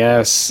 I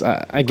guess.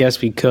 I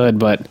guess we could,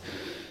 but...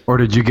 Or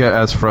did you get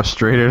as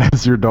frustrated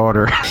as your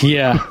daughter?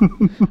 Yeah.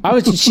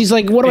 She's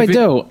like, what do I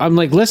do? I'm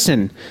like,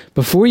 listen,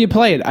 before you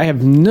play it, I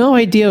have no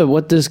idea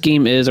what this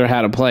game is or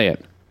how to play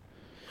it.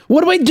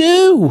 What do I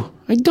do?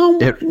 I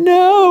don't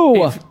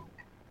know.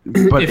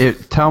 But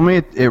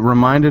it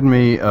reminded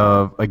me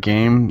of a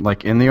game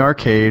like in the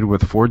arcade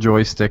with 4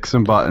 joysticks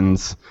and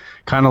buttons,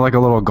 kind of like a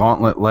little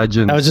Gauntlet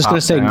Legends. I was just going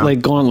to say,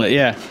 like, Gauntlet,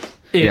 yeah.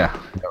 Yeah.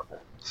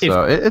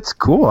 So it's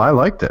cool. I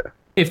liked it.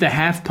 If the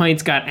Half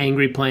Pints got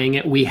angry playing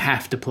it, we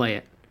have to play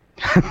it.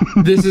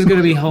 This is going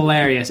to be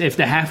hilarious. If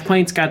the Half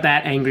Pints got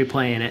that angry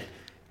playing it,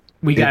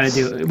 we got to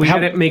do it. We got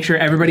to make sure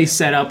everybody's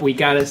set up. We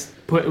got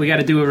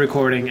to do a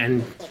recording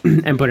and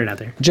put it out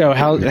there. Joe,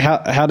 how did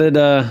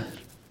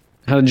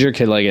your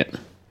kid like it?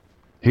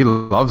 He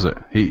loves it.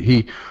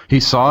 He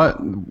saw it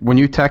when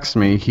you text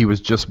me. He was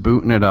just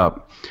booting it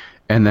up,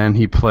 and then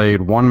he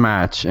played one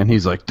match, and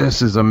he's like,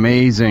 "This is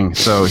amazing."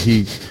 So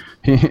he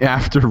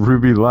after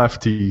Ruby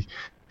left, he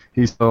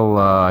still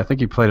I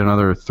think he played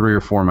another 3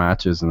 or 4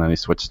 matches, and then he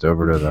switched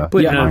over to the.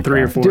 Put it on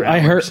 3 or 4. Dude, I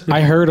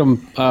heard him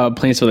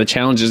playing some of the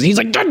challenges. He's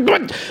like,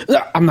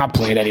 I'm not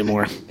playing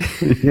anymore.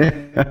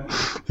 Yeah,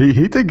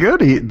 he did good.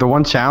 The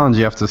one challenge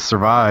you have to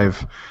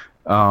survive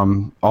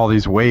all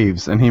these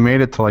waves, and he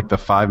made it to like the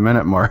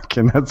 5-minute mark,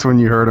 and that's when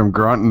you heard him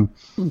grunting.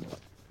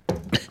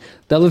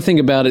 The other thing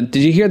about it,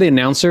 did you hear the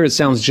announcer? It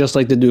sounds just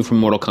like the dude from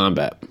Mortal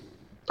Kombat.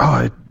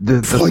 Oh,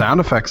 the sound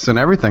effects and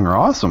everything are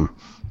awesome.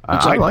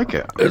 I like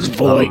it. It's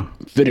fully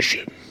finish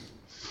it.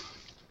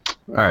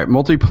 All right,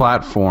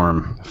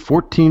 multi-platform.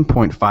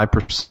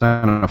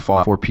 14.5% of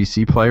Fallout 4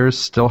 PC players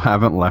still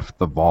haven't left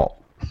the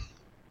vault.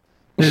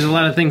 There's a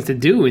lot of things to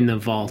do in the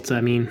vault.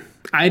 I mean,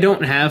 I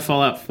don't have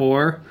Fallout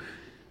 4,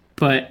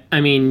 but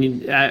I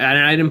mean,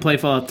 I didn't play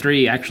Fallout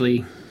 3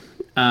 actually.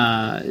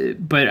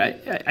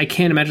 But I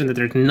can't imagine that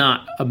there's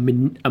not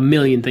a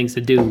million things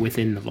to do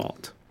within the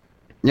vault.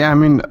 Yeah, I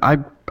mean, I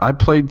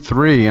played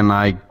 3 and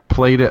I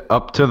played it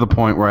up to the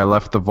point where I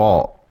left the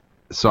vault.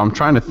 So I'm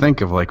trying to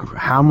think of like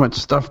how much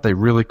stuff they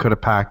really could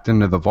have packed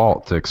into the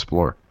vault to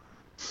explore.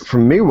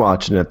 From me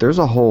watching it, there's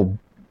a whole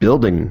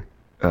building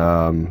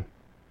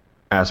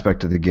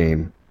aspect of the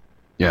game.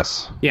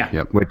 Yes. Yeah.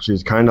 Yep. Which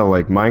is kind of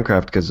like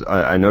Minecraft, because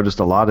I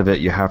noticed a lot of it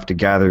you have to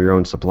gather your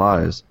own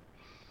supplies.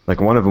 Like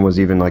one of them was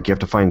even like you have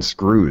to find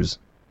screws.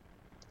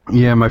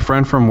 Yeah, my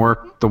friend from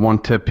work, the one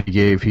tip he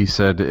gave, he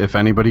said if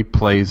anybody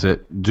plays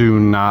it, do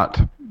not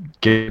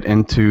get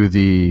into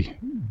the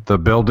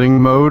building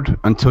mode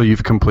until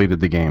you've completed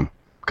the game,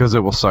 because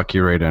it will suck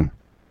you right in.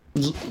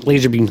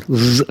 Laser beam,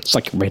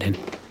 suck you right in.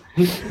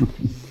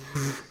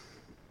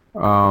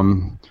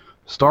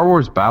 Star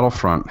Wars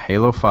Battlefront,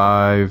 Halo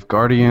 5,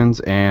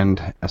 Guardians,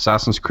 and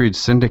Assassin's Creed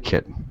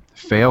Syndicate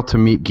fail to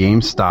meet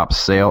GameStop's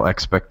sale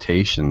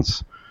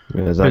expectations.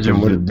 Is that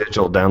just a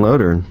digital download,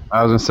 or?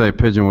 I was gonna say,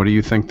 Pigeon, what do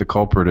you think the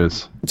culprit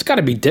is? It's got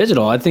to be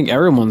digital. I think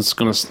everyone's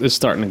is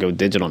starting to go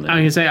digital now. I'm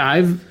gonna say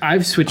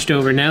I've switched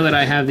over now that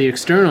I have the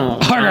external.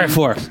 All right,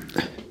 4.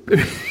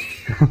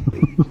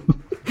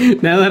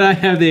 Now that I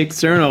have the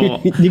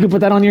external, You can put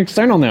that on your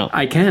external now.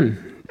 I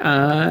can.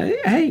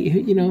 Hey,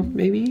 you know,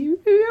 maybe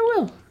I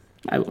will.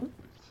 I will.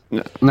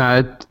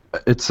 No,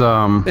 it's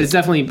It's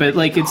definitely, but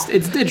like it's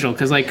digital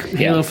because like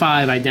Halo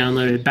 5, I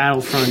downloaded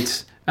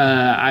Battlefront.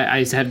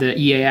 I have the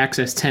EA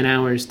Access 10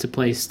 hours to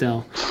play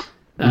still.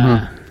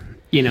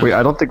 You know. Wait,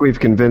 I don't think we've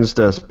convinced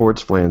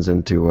sports fans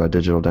into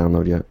digital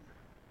download yet.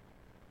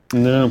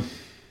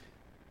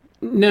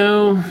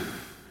 No,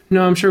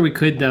 I'm sure we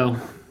could though.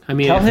 I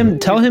mean,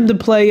 Tell him to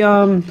play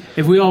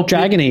if we all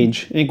Dragon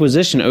Age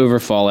Inquisition over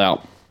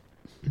Fallout.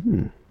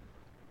 yeah,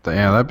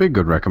 that'd be a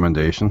good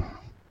recommendation.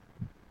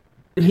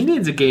 he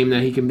needs a game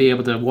that he can be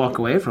able to walk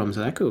away from,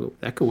 so that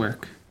could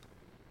work.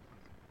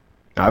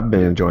 I've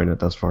been enjoying it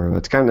thus far.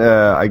 It's kind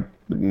of I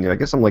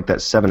guess I'm like that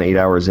 7-8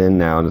 hours in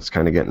now, and it's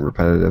kind of getting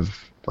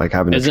repetitive, like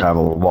having to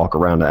travel and walk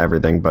around to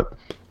everything. But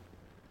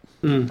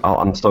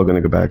I'm still going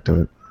to go back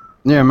to it.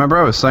 Yeah, remember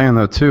I was saying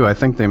though too. I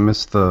think they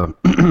missed the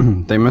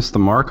they missed the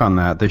mark on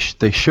that. They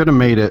should have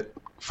made it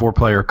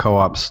 4-player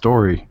co-op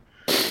story.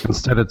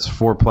 Instead, it's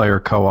 4-player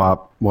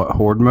co-op. What,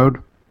 horde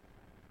mode?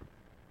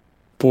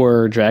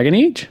 For Dragon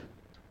Age?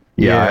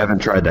 Yeah, I haven't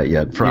tried that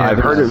yet. I've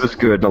heard it was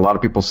good, and a lot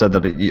of people said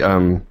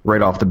that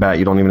right off the bat,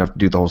 you don't even have to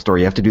do the whole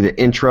story. You have to do the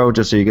intro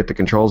just so you get the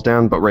controls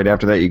down, but right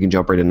after that, you can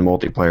jump right into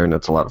multiplayer, and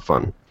that's a lot of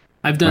fun.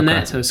 I've done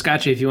that, so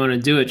Scotchy, if you want to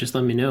do it, just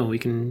let me know. We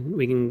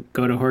can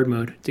go to horde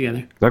mode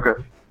together. Okay.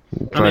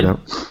 Try it out.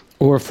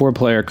 Or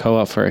 4-player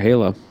co-op for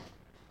Halo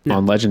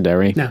on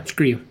Legendary. No,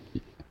 screw you.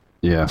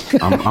 Yeah,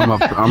 I'm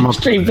up.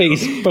 Straight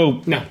face.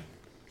 Boom.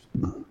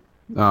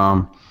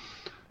 No.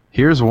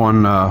 Here's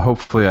one.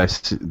 Hopefully,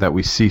 that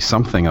we see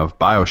something of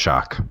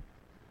BioShock.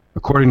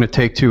 According to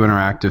Take-Two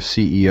Interactive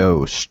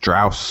CEO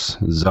Strauss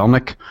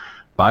Zelnick,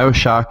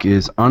 BioShock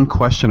is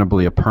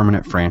unquestionably a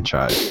permanent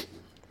franchise.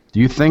 Do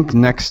you think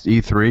next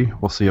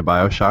E3 we'll see a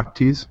BioShock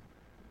tease?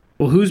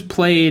 Well, who's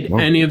played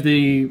any of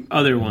the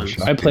other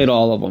ones? I played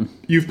all of them.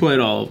 You've played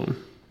all of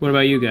them. What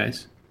about you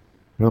guys?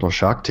 A little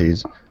shock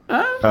tease.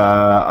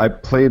 I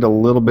played a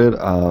little bit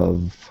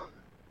of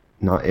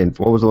what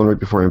was the one right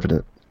before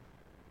Infinite?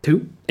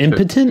 2?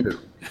 Impotent?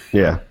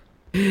 Yeah.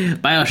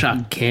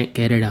 BioShock can't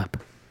get it up.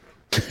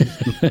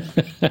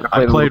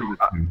 I played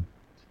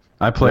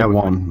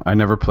 1. I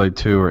never played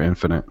 2 or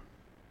Infinite.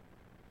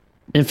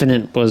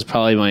 Infinite was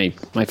probably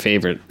my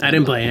favorite. I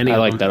didn't play any I of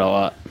like them. that a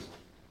lot.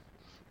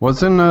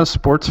 Wasn't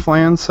Sports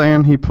Flan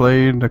saying he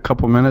played a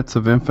couple minutes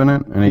of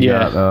Infinite and he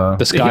got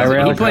the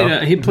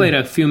Skyrail? He played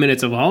a few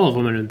minutes of all of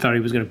them and thought he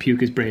was going to puke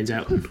his brains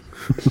out.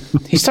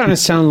 He's starting to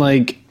sound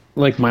like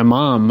my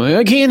mom.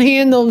 I can't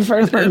handle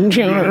first-person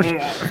shooters.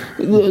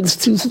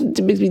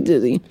 It makes me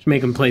dizzy.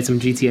 Make him play some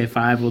GTA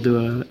 5. We'll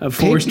do a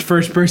forced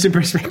first-person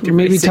perspective.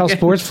 Maybe race tell again.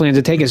 Sports Flan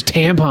to take his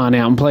tampon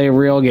out and play a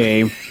real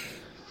game.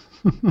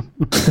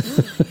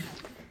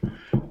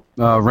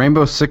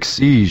 Rainbow Six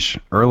Siege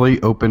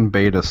early open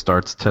beta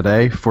starts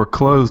today for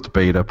closed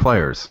beta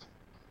players.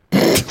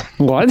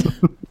 What?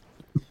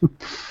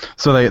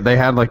 So they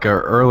had like a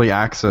early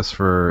access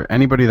for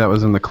anybody that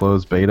was in the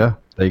closed beta.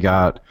 They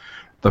got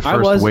the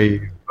first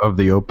wave of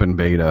the open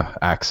beta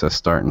access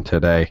starting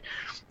today.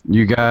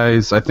 You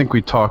guys, I think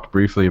we talked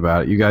briefly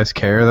about it. You guys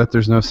care that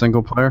there's no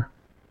single player?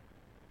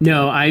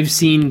 No, I've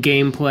seen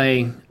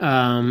gameplay.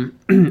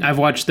 I've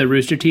watched the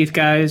Rooster Teeth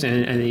guys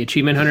and the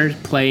Achievement Hunters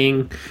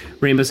playing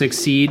Rainbow Six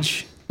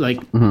Siege,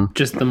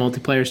 just the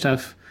multiplayer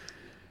stuff.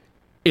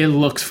 It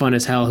looks fun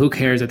as hell. Who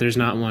cares that there's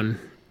not one?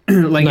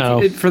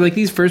 For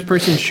these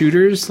first-person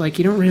shooters,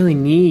 you don't really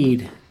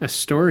need a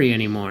story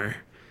anymore.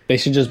 They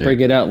should just break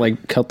it out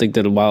like Celtic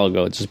did a while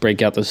ago. Just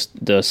break out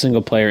the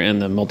single player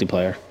and the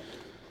multiplayer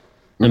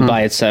and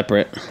buy it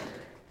separate.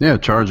 Yeah,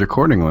 charge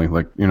accordingly.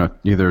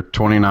 Either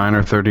 29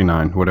 or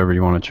 39, whatever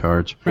you want to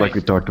charge. Right. Like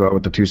we talked about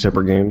with the 2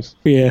 separate games.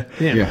 Yeah.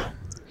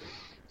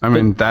 I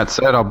mean, that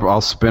said,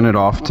 I'll spin it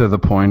off to the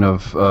point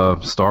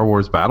of Star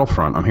Wars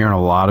Battlefront. I'm hearing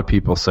a lot of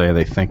people say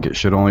they think it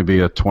should only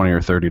be a $20 or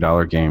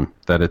 $30 game.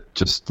 That it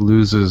just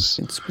loses.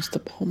 It's supposed to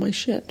pull my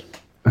shit.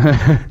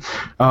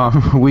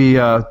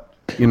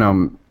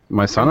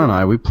 My son and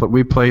I, we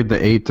played the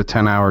 8 to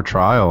 10 hour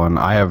trial, and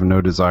I have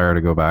no desire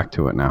to go back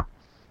to it now.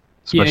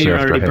 Especially you're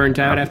already burnt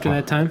out after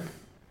that time?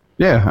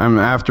 Yeah,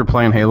 after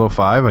playing Halo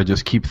 5, I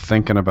just keep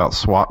thinking about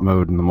SWAT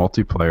mode in the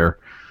multiplayer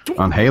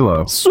on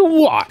Halo.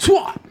 SWAT!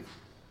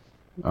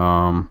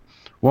 One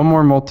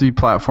more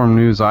multi-platform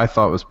news I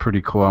thought was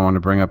pretty cool I want to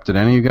bring up. Did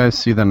any of you guys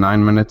see the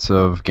 9 minutes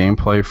of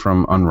gameplay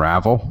from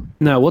Unravel?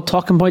 No, what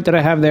talking point did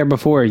I have there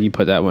before you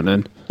put that one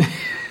in?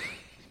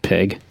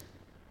 Pig.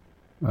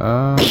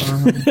 I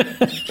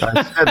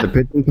said the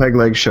Pigeon Peg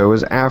Leg show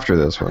is after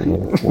this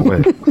one.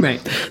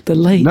 Right. The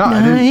late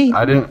night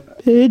I didn't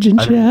pigeon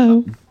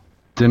show.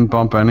 Didn't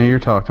bump any of your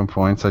talking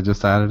points. I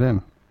just added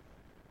in.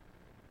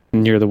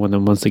 And you're the one that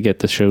wants to get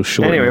the show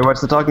short. Anyway,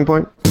 what's the talking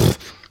point?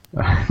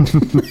 Tell us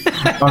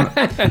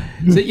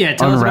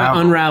about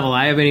Unravel.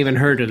 I haven't even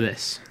heard of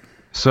this.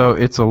 So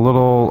it's a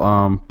little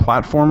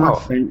platformer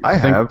thing. I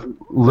have.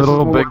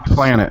 Little Big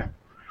Planet.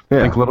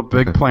 Yeah. Think Little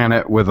Big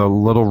Planet with a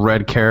little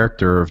red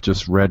character of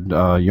just red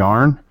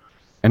yarn.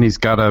 And he's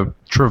got to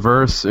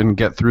traverse and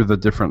get through the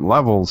different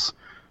levels.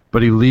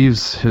 But he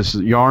leaves his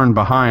yarn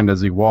behind as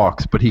he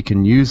walks. But he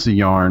can use the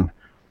yarn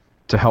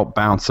to help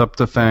bounce up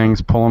to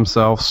things, pull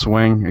himself,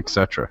 swing,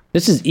 etc.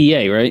 This is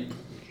EA, right?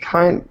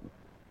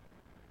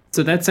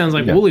 So that sounds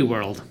like Woolly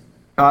World.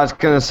 I was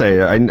going to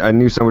say, I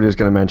knew somebody was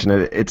going to mention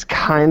it. It's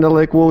kind of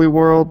like Woolly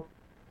World,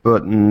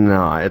 but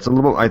no, it's a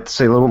little, I'd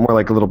say a little bit more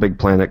like a Little Big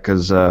Planet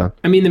because... the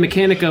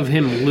mechanic of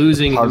him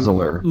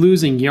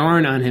losing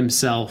yarn on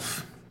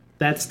himself,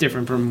 that's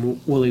different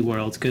from Woolly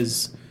World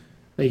because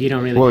you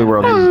don't really... Woolly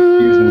World is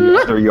using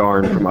other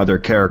yarn from other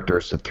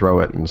characters to throw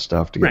it and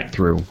stuff to get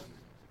through.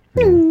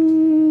 Yeah.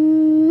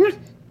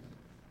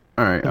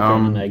 All right.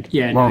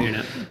 You're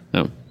not.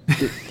 No.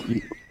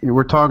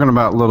 We're talking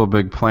about Little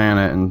Big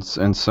Planet and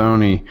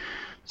Sony.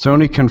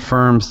 Sony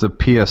confirms the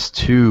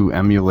PS2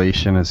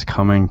 emulation is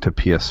coming to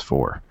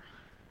PS4.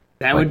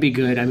 That would be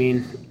good.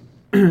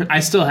 I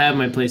still have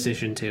my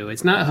PlayStation 2.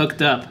 It's not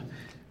hooked up,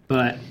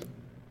 but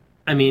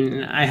I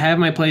mean, I have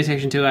my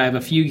PlayStation 2. I have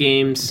a few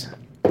games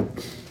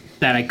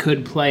that I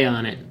could play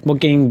on it. What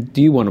game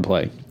do you want to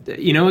play?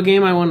 You know what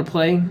game I want to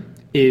play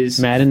is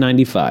Madden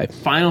 95.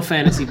 Final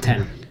Fantasy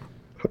X.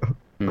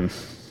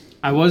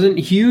 I wasn't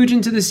huge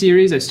into the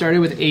series. I started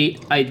with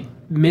 8. I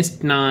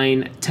missed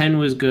 9. 10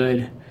 was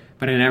good,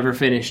 but I never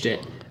finished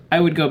it. I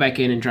would go back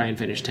in and try and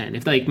finish 10.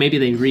 If maybe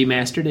they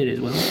remastered it as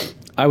well.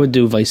 I would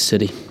do Vice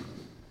City.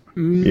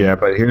 Yeah,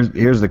 but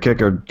here's the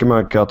kicker. Come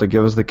on, Celtic,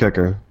 give us the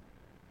kicker.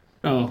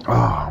 Oh,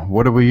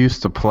 what did we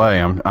used to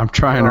play? I'm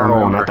trying to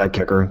remember. Oh, not that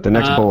kicker. The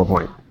next bullet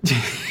point.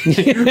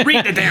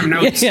 Read the damn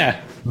notes.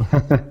 Yeah.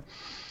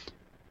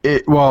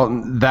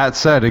 Well, that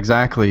said,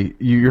 exactly.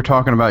 You're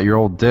talking about your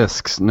old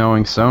discs,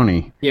 knowing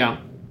Sony. Yeah.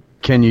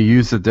 Can you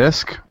use the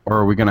disc, or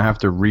are we going to have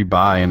to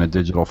rebuy in a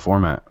digital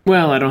format?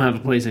 Well, I don't have a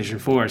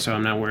PlayStation 4, so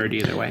I'm not worried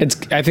either way.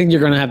 I think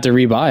you're going to have to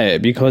rebuy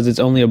it because it's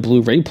only a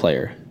Blu-ray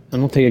player. I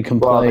don't think it can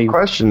Well, play the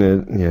question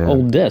is,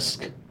 old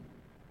disc.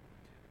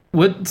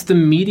 What's the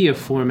media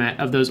format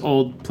of those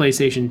old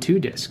PlayStation 2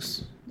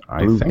 discs?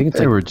 I think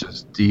they were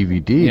just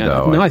DVD,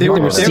 though. No, I think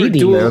they were CD.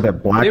 They were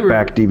that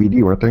black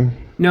DVD, weren't they?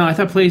 No, I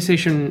thought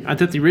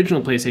the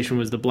original PlayStation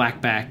was the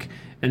black back,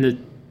 and the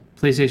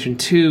PlayStation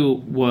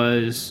 2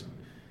 was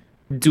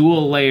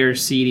dual layer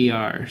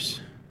CDRs.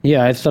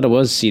 Yeah, I thought it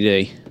was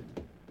CD.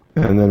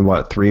 And then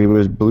what? 3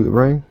 was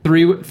Blu-ray.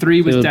 3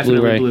 was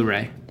definitely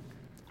Blu-ray.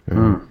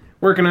 Blu-ray.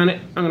 Working on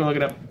it. I'm gonna look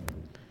it up.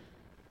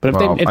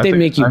 But if they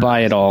make you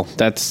buy it all,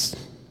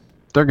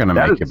 they're gonna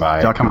make you buy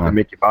it. Come on,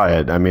 make you buy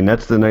it. I mean,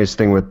 that's the nice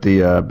thing with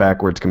the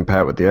backwards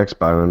compat with the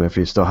Xbox. And if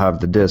you still have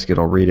the disc,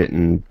 it'll read it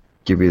and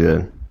give you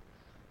the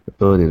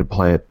ability to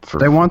play it for.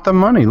 They want the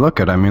money. Look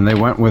at. I mean, they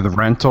went with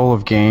rental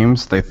of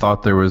games. They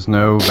thought there was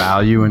no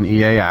value in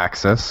EA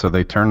Access, so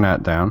they turned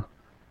that down.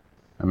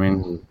 I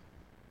mean,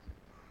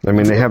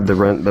 they have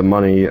the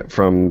money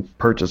from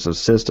purchase of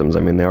systems.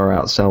 I mean, they are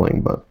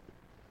outselling, but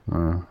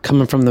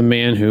coming from the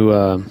man who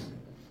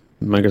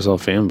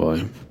Microsoft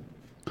fanboy.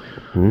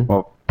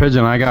 Well,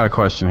 Pigeon, I got a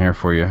question here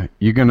for you.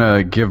 You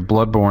gonna give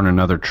Bloodborne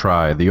another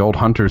try? The old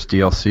Hunters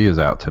DLC is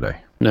out today.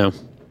 No.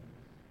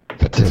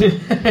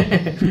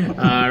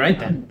 All right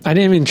then. I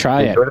didn't even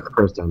try it. Enjoyed it the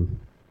first time.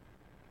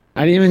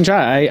 I didn't even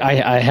try.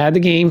 I had the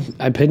game.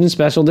 I Pigeon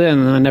specialed it,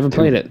 and I never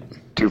played it.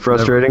 Too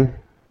frustrating.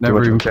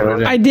 Never even put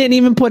it in. I didn't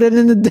even put it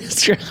in the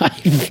disk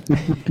drive.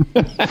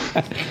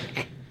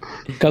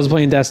 Because I was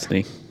playing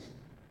Destiny.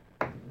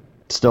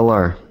 Still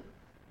are.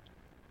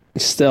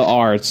 Still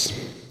arts.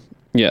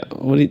 Yeah.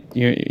 What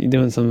you're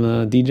doing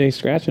some DJ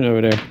scratching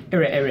over there?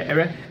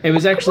 It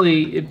was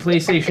actually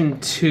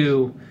PlayStation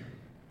 2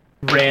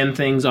 ran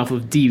things off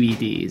of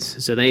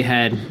DVDs, so they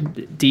had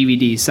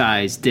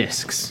DVD-sized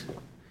discs.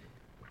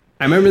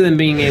 I remember them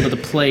being able to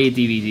play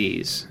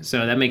DVDs,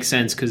 so that makes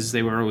sense because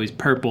they were always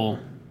purple,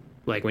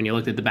 like when you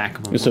looked at the back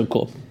of them. It's so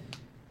cool.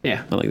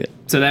 Yeah, I like that.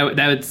 So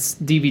that was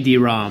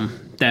DVD-ROM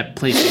that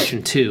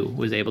PlayStation 2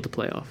 was able to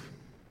play off.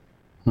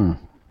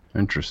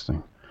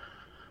 Interesting.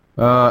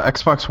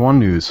 Xbox One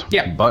news.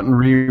 Yeah. Button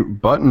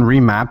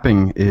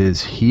remapping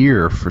is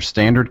here for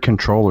standard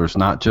controllers,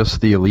 not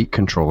just the Elite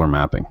controller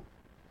mapping.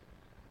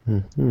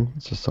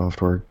 It's a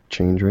software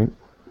change, right?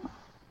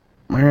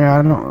 Yeah,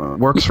 I don't.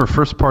 Works for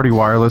first-party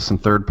wireless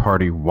and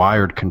third-party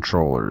wired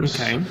controllers.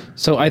 Okay.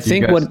 So I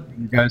think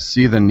you guys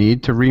see the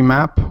need to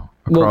remap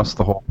across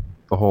the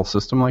whole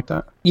system like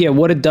that? Yeah,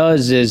 what it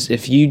does is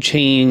if you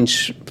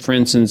change, for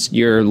instance,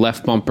 your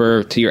left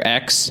bumper to your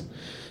X,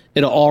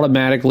 it'll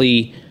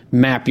automatically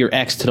map your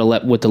X to the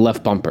left with the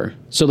left bumper.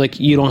 So like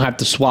you don't have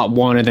to swap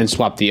one and then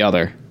swap the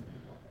other.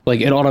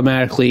 Like it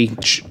automatically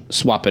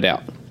swap it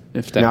out.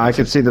 If that I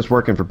could see this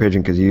working for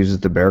Pigeon because he uses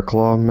the bear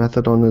claw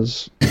method on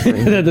his.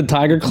 the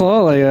tiger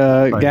claw,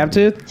 like gap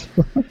tooth.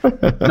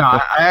 No,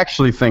 I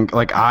actually think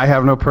I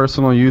have no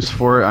personal use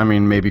for it. I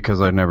mean, maybe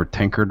because I've never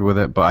tinkered with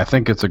it, but I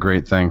think it's a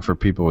great thing for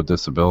people with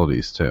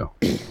disabilities too.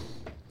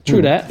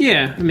 True that.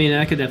 Yeah, I mean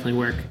that could definitely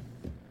work.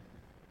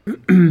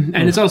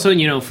 And it's also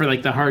for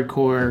like the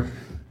hardcore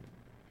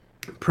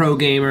pro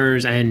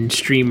gamers and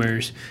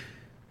streamers.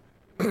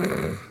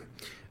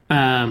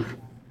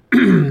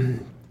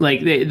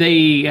 Like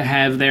they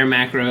have their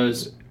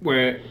macros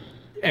where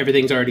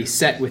everything's already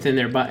set within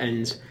their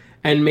buttons,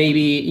 and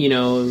maybe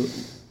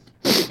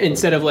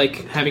instead of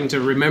like having to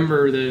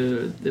remember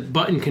the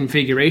button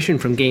configuration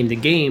from game to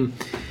game,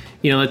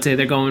 let's say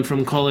they're going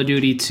from Call of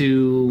Duty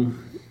to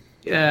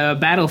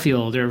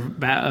Battlefield or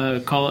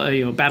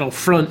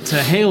Battlefront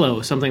to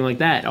Halo, something like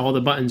that. All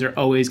the buttons are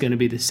always going to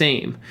be the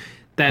same.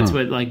 That's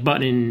what like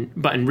button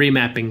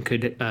remapping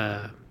could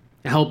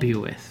help you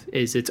with.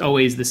 Is it's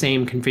always the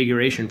same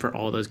configuration for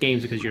all those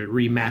games because you're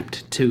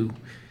remapped to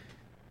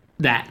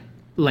that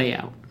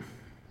layout.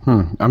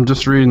 I'm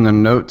just reading the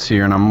notes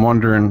here, and I'm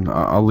wondering,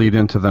 I'll lead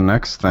into the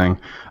next thing.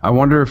 I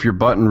wonder if your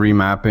button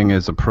remapping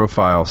is a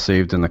profile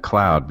saved in the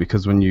cloud,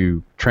 because when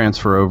you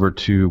transfer over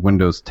to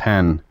Windows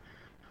 10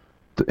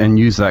 and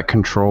use that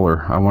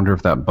controller, I wonder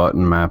if that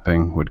button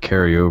mapping would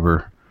carry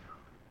over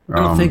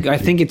I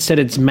think it said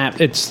it's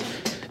mapped. It's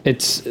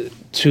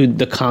to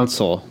the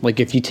console. Like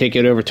if you take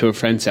it over to a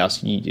friend's house,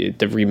 the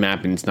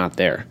remapping's not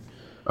there.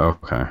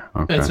 Okay.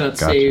 It's not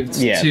saved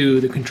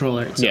to the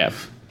controller itself. Yeah.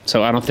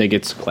 So I don't think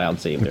it's cloud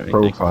saved or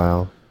anything.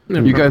 Profile.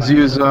 You guys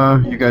use the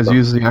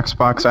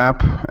Xbox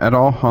app at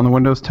all on the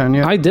Windows 10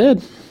 yet? I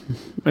did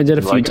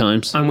a few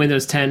times. On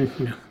Windows 10,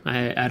 no,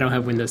 I don't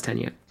have Windows 10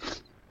 yet.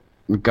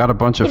 We got a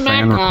bunch of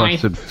fan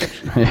requested.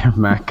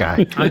 Mac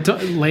guy.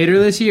 Later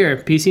this year,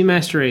 PC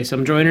Master Race.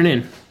 I'm joining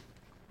in.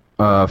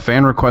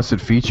 Fan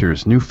requested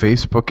features. New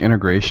Facebook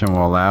integration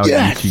will allow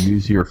you to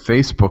use your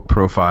Facebook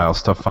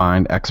profiles to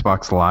find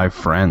Xbox Live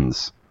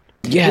friends.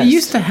 Yes. They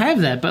used to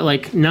have that, but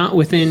like not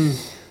within.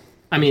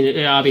 I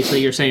mean, obviously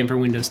you're saying for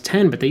Windows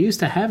 10, but they used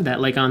to have that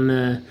like on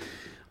the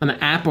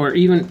app or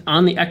even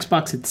on the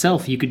Xbox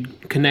itself. You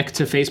could connect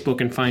to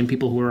Facebook and find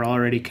people who are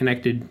already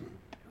connected,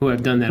 who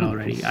have done that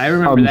already. I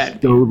remember that.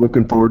 I'm so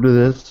looking forward to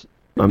this.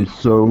 I'm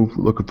so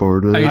looking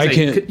forward to this. I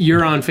can't.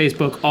 You're on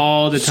Facebook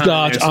all the time.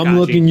 Scotch, I'm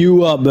looking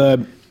you up,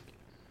 babe.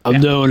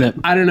 I'm doing it.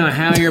 I don't know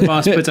how your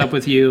boss puts up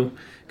with you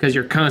because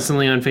you're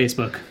constantly on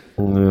Facebook.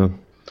 Yeah.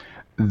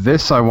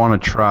 This I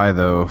want to try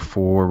though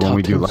for when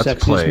we do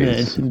Let's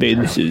Plays. Record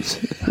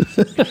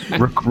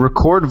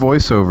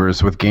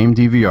voiceovers with game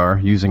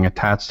DVR using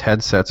attached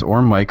headsets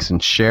or mics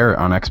and share it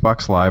on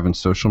Xbox Live and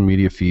social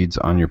media feeds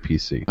on your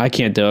PC. I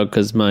can't do it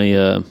because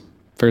my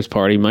first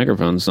party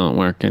microphones don't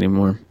work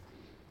anymore.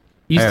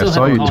 You still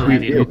have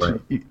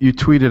you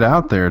tweeted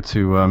out there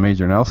to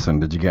Major Nelson.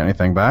 Did you get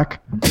anything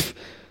back?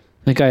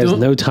 That guy has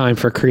no time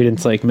for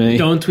credence like me.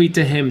 Don't tweet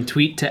to him.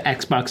 Tweet to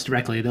Xbox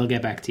directly. They'll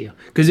get back to you.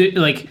 Because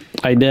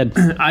I did.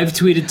 I've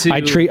tweeted to.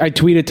 I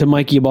tweeted to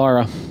Mike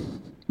Ybarra.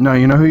 No,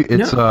 you know who?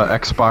 It's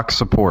Xbox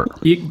support.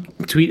 You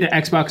tweet to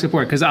Xbox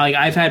support because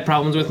I've had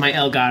problems with my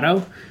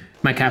Elgato,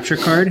 my capture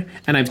card,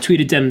 and I've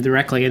tweeted them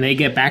directly, and they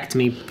get back to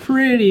me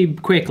pretty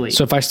quickly.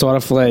 So if I start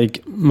off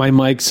like my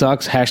mic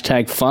sucks,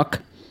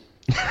 #fuck.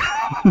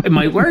 It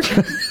might work.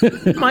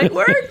 It might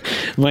work.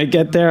 Might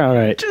get there. All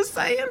right. Just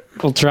saying.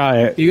 We'll try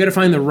it. You got to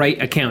find the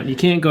right account. You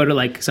can't go to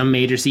like some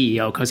major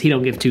CEO because he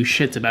don't give two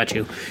shits about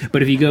you.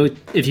 But if you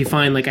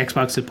find like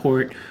Xbox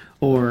support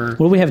or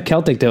we have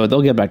Celtic though.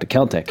 They'll get back to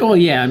Celtic. Oh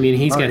yeah, I mean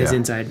he's got his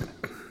inside.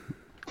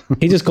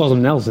 He just calls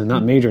him Nelson,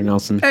 not Major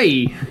Nelson.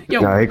 Hey, yo.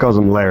 No, he calls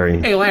him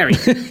Larry. Hey, Larry.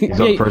 He's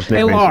on first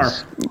name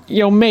basis.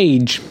 Yo,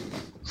 Mage.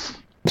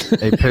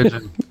 Hey,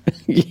 Pigeon.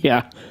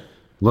 Yeah.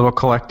 Little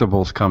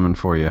collectibles coming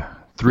for you.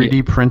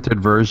 3D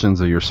printed versions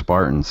of your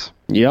Spartans.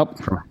 Yep.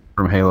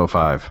 From Halo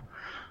 5.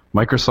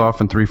 Microsoft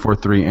and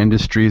 343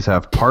 Industries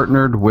have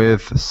partnered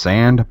with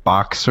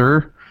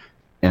Sandboxer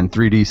and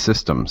 3D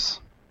Systems.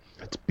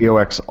 It's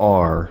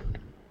BOXR.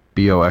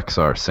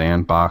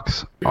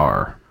 Sandbox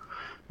R.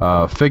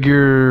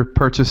 Figure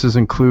purchases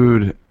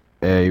include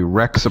a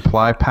rec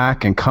supply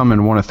pack and come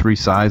in one of three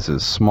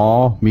sizes: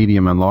 small,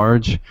 medium, and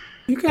large.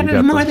 You got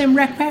any more of them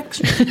rec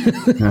packs?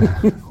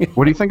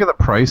 What do you think of the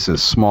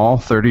prices? Small,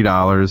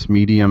 $30,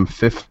 medium,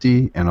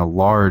 $50, and a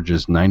large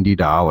is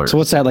 $90. So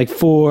what's that, like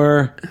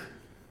 4,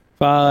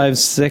 5,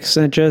 6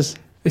 inches?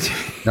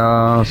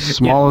 Small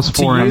is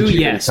 4 inches. Yes,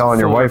 You've been telling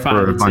your wife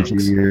for a bunch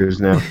of years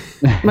now.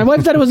 My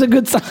wife thought it was a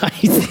good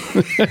size.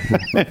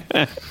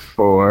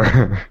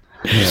 4.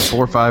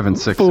 4, 5, and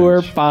 6 4,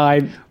 inch.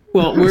 5.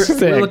 Well, we're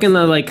looking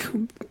at like.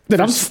 Dude,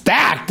 I'm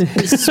stacked.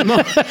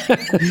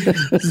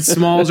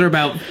 Smalls are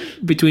about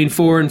between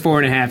 4 and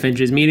 4.5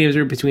 inches. Mediums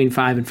are between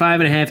 5 and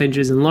 5.5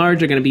 inches, and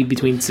large are going to be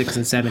between 6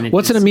 and 7 inches.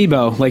 What's an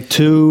amiibo? Like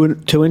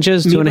 2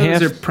 inches, 2.5?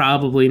 Amiibos are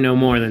probably no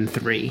more than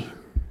 3.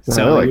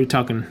 So like you're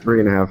talking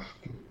 3.5.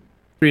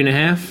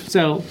 3.5.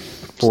 So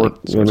 4. We're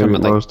talking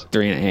about like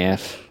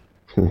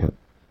 3.5.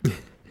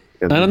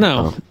 I don't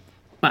know.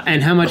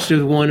 And how much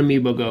does one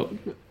amiibo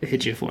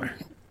hit you for?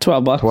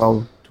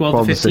 $12. 12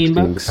 to 15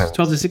 bucks? Depends.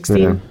 12 to 16?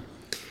 Yeah.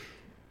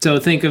 So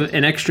think of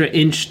an extra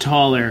inch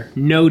taller,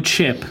 no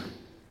chip,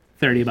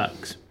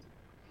 $30.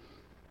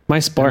 My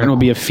Spartan will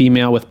be a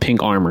female with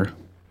pink armor.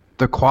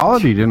 The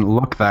quality didn't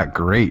look that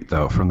great,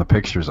 though, from the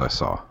pictures I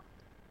saw.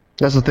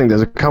 That's the thing.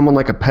 Does it come on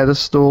like a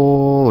pedestal,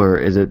 or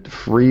is it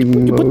free?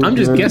 I'm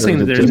just guessing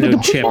that there's no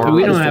chip. But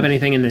we don't have any.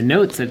 anything in the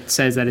notes that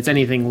says that it's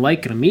anything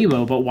like an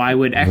amiibo, but why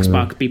would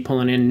Xbox be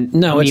pulling in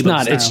No, it's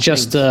not. Amiibo-style It's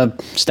just a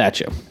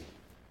statue.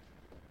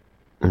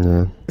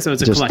 Yeah. So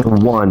it's a Just the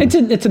collectible. one.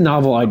 It's a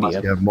novel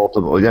idea. You have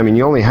multiple. I mean,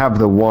 you only have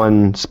the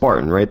one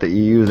Spartan, right? That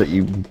you use, that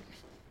you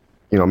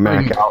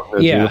mac out in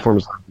those Yeah.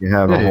 uniforms. You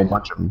have a whole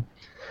bunch of them.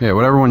 Yeah,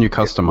 whatever one you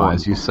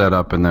customize, you set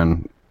up and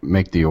then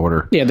make the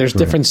order. Yeah, there's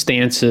different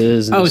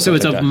stances. And Oh, so stuff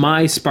it's like of that.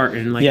 my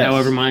Spartan, like Yes.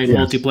 however my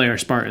multiplayer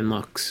Spartan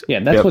looks. Yeah,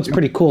 that's Yep. what's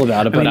pretty cool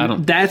about it, but I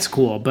don't. That's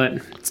cool, but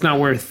it's not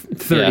worth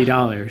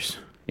 $30.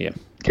 Yeah.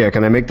 Yeah,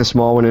 can I make the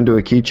small one into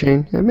a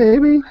keychain? Yeah,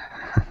 maybe.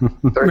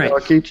 $30 Right.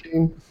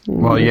 keychain.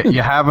 Well,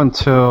 you have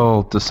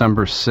until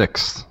December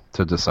 6th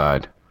to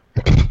decide.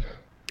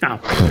 Oh,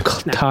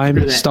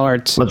 Time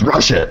starts Let's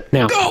rush it.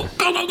 now. Go.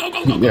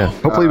 Yeah.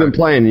 Hopefully, you've been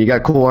playing. And you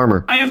got cool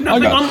armor. I have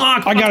nothing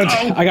unlocked. I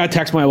gotta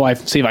text my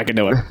wife, see if I can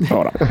do it.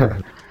 Hold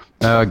on.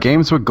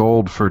 Games with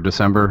Gold for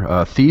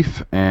December.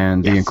 Thief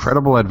and The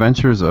Incredible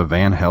Adventures of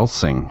Van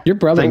Helsing. Your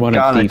brother Thank wanted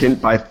God Thief. I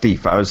didn't buy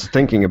Thief. I was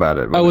thinking about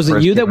it. Oh, was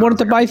it you that wanted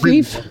to buy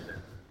Thief?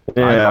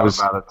 Yeah, I was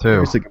about it too.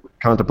 seriously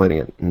contemplating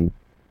it. And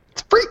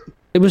it's free.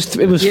 It was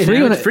free.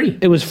 now On it's free.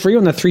 It was free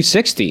on the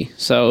 360,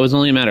 so it was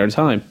only a matter of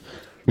time.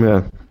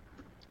 Yeah.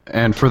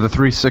 And for the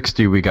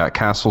 360, we got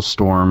Castle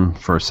Storm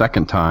for a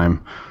second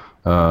time,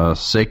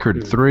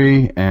 Sacred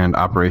 3, and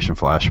Operation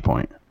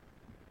Flashpoint.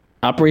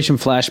 Operation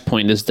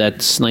Flashpoint is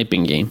that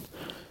sniping game,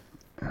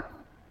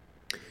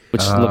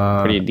 which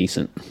looked pretty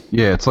decent.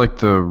 Yeah, it's like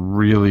the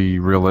really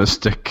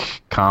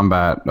realistic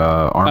combat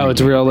army. Oh,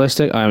 it's game.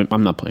 realistic?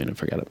 I'm not playing it.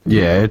 Forget it.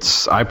 Yeah,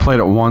 I played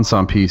it once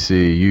on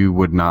PC. You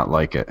would not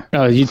like it.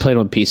 Oh, you played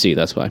on PC.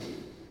 That's why.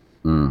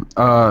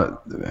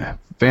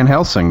 Van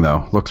Helsing,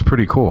 though, looks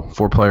pretty cool.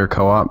 4-player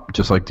co-op,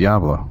 just like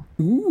Diablo.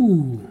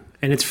 Ooh.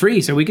 And it's free,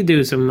 so we could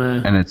do some...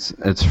 And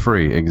it's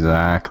free,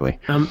 exactly.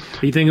 are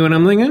you thinking what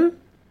I'm thinking?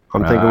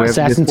 I'm thinking we have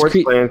to get Assassin's sports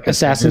Creed, plan 'cause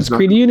Assassin's there's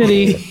Creed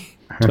Unity.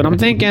 That's what I'm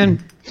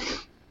thinking.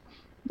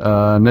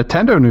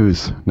 Nintendo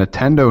news.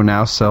 Nintendo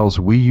now sells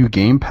Wii U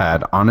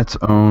gamepad on its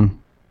own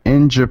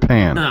in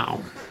Japan. Oh.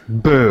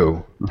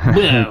 Boo.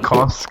 Well,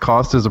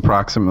 Cost is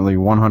approximately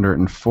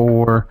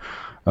 $104.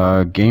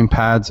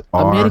 Gamepads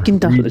are American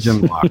dollars.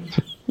 region locked.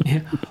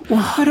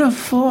 what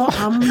for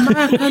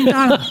American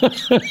dollar?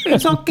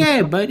 It's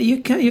okay, but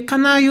you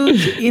cannot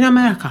use it in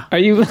America. Are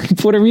you like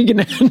Puerto Rican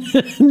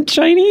and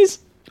Chinese?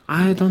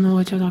 I don't know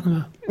what you're talking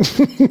about.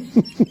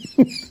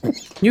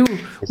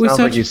 we Sounds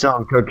like you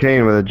selling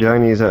cocaine with a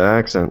Chinese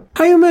accent.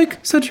 How you make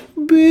such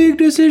big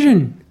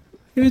decision?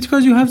 It's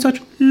because you have such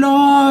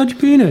large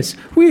penis.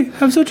 We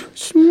have such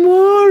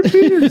small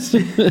penis.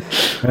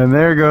 And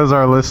there goes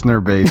our listener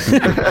base.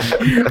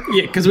 Yeah,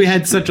 because we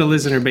had such a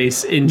listener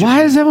base in Japan.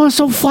 Why is everyone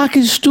so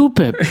fucking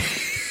stupid?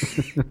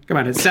 Come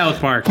on, it's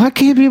South Park. Why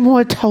can't you be more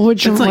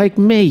intelligent That's like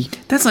me?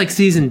 That's like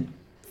season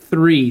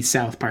 3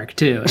 South Park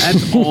too.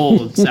 That's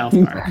old South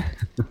Park.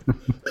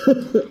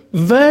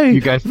 Very.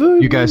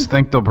 You guys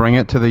think they'll bring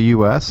it to the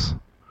U.S.?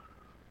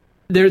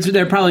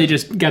 They're probably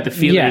just got the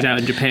feelers Yeah. out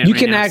in Japan. You right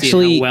can now,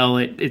 actually- seeing how well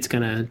it's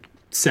gonna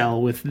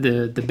sell with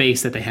the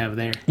base that they have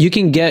there. You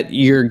can get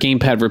your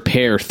gamepad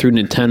repair through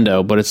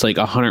Nintendo, but it's like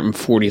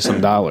 $140 some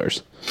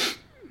dollars.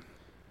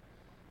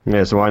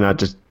 Yeah, so why not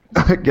just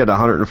get a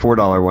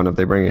 $104 one if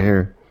they bring it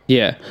here?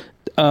 Yeah.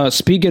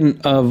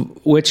 Speaking of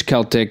which,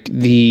 Celtic,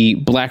 the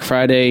Black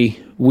Friday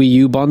Wii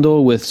U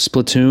bundle with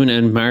Splatoon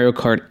and Mario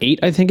Kart 8,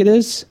 I think it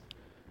is.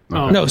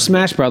 Oh, No,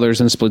 Smash Brothers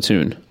and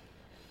Splatoon.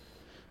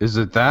 Is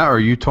it that, or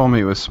you told me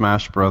it was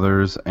Smash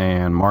Brothers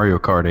and Mario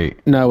Kart 8?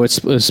 No, it's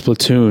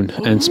Splatoon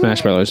and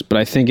Smash Brothers, but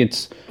I think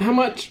it's. how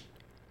much?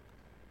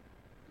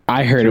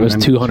 I heard it was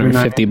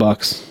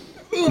 $250.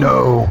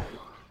 No.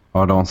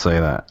 Oh, don't say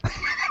that.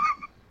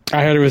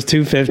 I heard it was $250.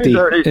 It was He's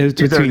already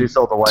between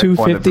sold the white one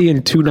 $250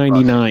 and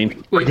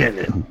 $299. Wait,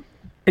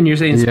 and you're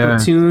saying Yeah.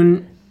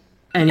 Splatoon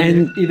and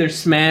And- either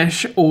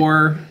Smash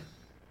or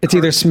It's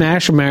either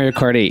Smash or Mario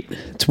Kart 8.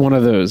 It's one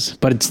of those,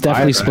 but it's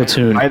definitely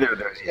Splatoon. Either of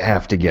those you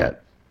have to get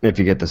if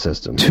you get the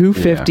system.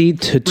 $250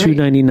 to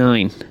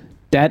 $299.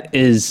 That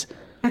is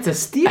that's a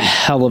steal. a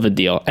hell of a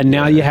deal. And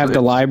now you have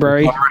the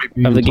library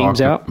Already of the being games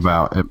talked out.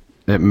 about it.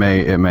 It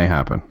may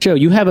happen. Joe,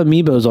 you have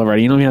Amiibos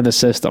already. You don't even have the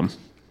system.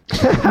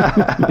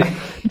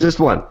 Just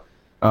one.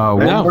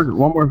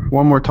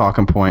 One more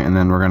talking point, and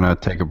then we're gonna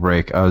take a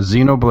break.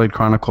 Xenoblade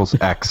Chronicles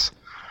X.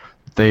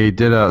 They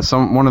did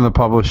one of the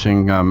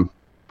publishing.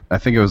 I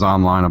think it was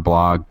online, a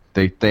blog.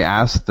 They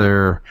asked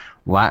their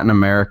Latin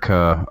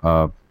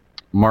America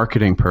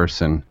marketing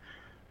person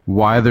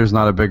why there's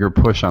not a bigger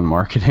push on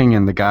marketing,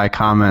 and the guy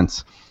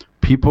comments,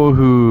 "People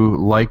who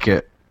like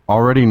it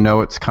already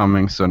know it's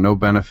coming, so no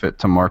benefit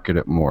to market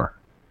it more."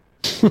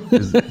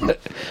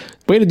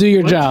 Way to do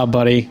your job,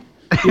 buddy.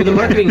 You're the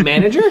marketing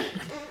manager?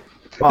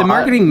 The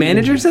marketing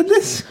manager said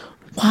this?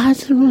 Why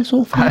is everyone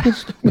so fucking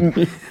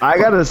stupid? I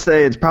gotta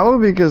say, it's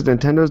probably because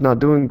Nintendo's not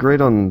doing great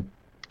on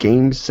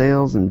game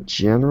sales in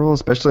general,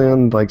 especially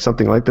on like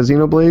something like the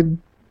Xenoblade.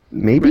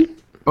 Maybe.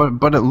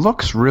 But it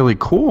looks really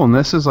cool, and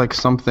this is like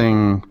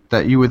something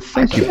that you would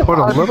think you put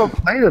a little.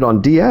 Played it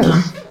on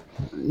DS.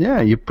 Yeah,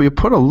 you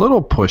put a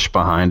little push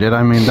behind it.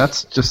 I mean,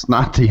 that's just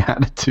not the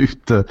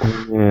attitude to,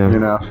 Yeah. you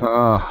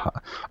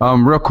know.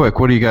 Real quick,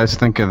 what do you guys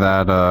think of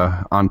that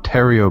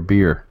Ontario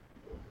beer?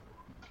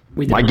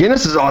 My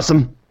Guinness is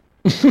awesome.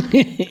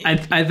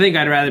 I think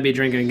I'd rather be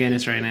drinking a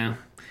Guinness right now.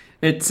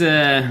 It's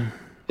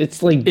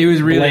like It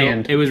was really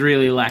bland. it was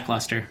really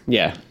lackluster.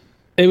 Yeah.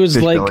 It was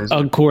Fish like bellies.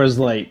 a Coors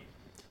Light.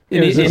 It,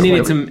 was it just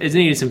needed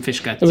like- some fish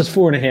guts. It was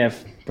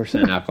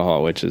 4.5%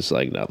 alcohol, which is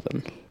like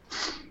nothing.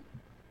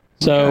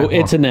 So Okay,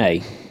 it's an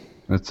A.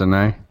 It's an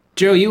A.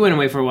 Joe, you went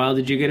away for a while.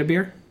 Did you get a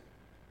beer?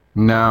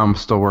 No, I'm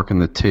still working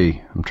the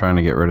tea. I'm trying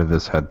to get rid of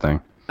this head thing.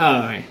 Oh, all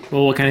right.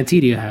 Well, what kind of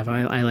tea do you have?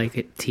 I like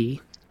it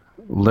tea.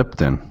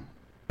 Lipton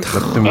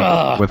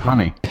with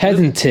honey.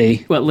 Peasant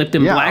tea. What,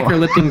 Lipton Yeah. black or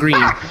Lipton green?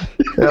 Yeah,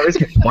 at least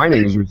get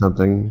Twinings or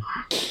something.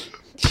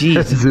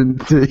 Jesus.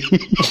 Peasant tea.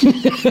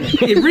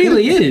 It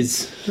really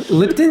is.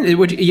 Lipton,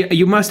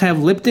 you must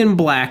have Lipton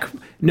Black.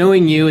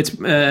 Knowing you,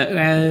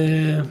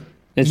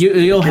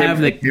 you'll have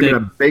Give me a the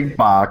big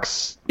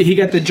box. he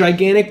got the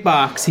gigantic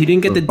box. He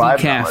didn't get the $5.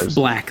 decaf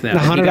black though. The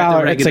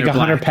 $100. It's like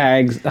 100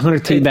 bags,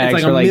 100 tea bags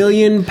It's for like a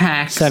million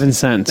packs. 7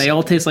 cents. They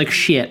all taste like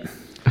shit.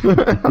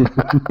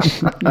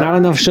 Not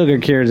enough sugar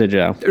cures it,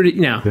 Joe.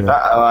 No,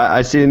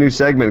 I see a new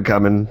segment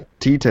coming.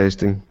 Tea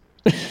tasting.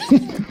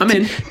 I'm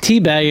in.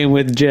 Teabagging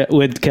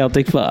with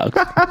Celtic Fox.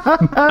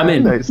 I'm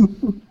in. Nice.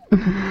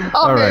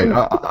 All right.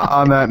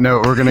 On that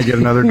note, we're gonna get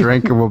another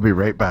drink, and we'll be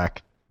right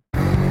back.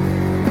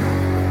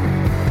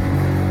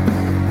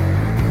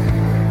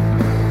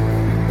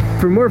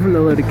 For more from The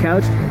Loaded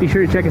Couch, be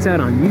sure to check us out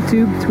on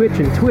YouTube, Twitch,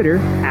 and Twitter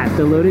at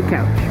The Loaded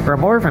Couch. For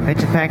more from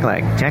Pigeon Peg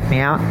Leg, check me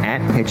out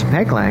at Pigeon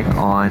Peg Leg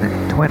on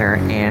Twitter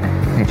and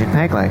Pigeon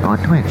Peg Leg on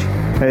Twitch.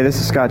 Hey,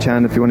 this is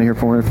Scotchhound. If you want to hear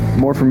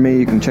more from me,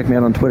 you can check me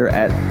out on Twitter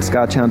at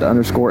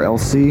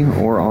Scotchhound_LC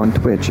or on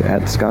Twitch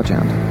at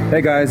Scotchhound. Hey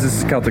guys, this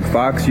is Celtic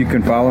Fox. You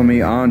can follow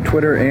me on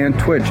Twitter and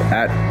Twitch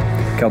at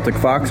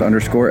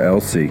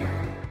CelticFox_LC.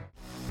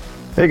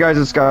 Hey guys,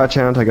 it's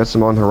Scotchhound. I got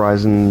some On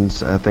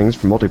Horizons things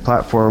for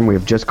multi-platform. We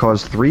have Just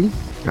Cause 3,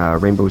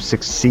 Rainbow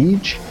Six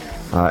Siege.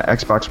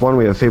 Xbox One,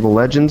 we have Fable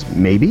Legends,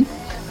 maybe.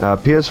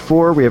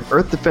 PS4, we have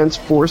Earth Defense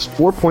Force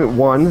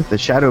 4.1, The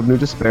Shadow of New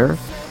Despair.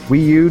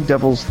 Wii U,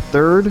 Devil's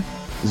Third,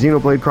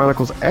 Xenoblade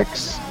Chronicles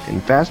X,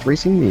 and Fast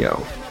Racing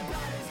Neo.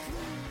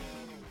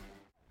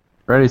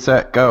 Ready,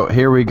 set, go.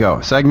 Here we go.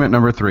 Segment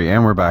number 3,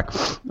 and we're back.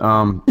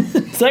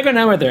 Segment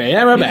number 3,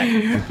 and we're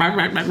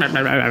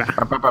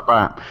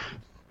back.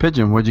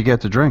 Pigeon, what'd you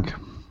get to drink?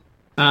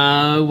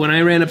 When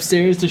I ran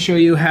upstairs to show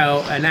you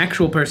how an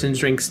actual person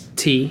drinks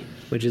tea,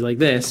 which is like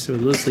this,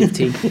 with loose leaf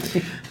tea,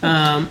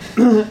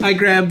 I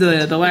grabbed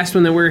the last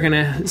one that we're going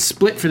to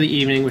split for the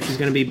evening, which is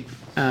going to be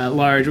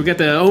large. We got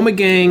the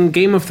Omegang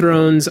Game of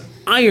Thrones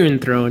Iron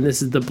Throne.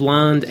 This is the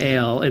blonde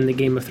ale in the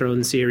Game of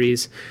Thrones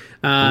series.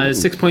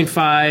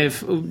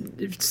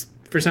 6.5.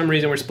 For some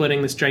reason, we're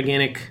splitting this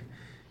gigantic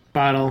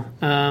bottle.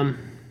 I'd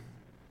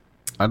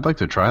like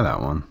to try that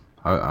one.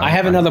 I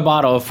have another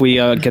bottle. If we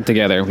get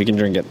together, we can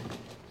drink it.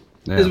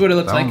 Yeah, This is what it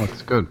looks that like. one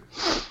looks good.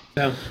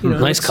 So,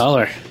 Nice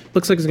color.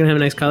 Looks like it's going to have a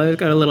nice color. It's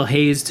got a little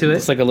haze to it.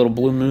 It's like a little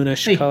blue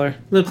moonish color.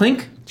 Little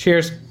clink.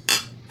 Cheers.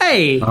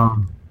 Hey!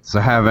 Does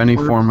it have any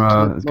form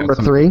of... Number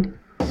 3.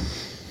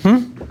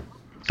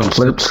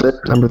 Slip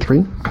number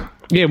 3.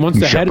 Yeah,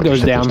 once the head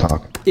goes down.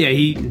 Yeah,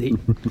 he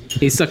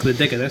sucked the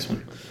dick of this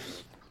one.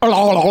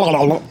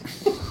 All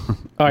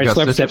right, You got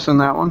slurp sip. citrus in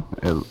that one?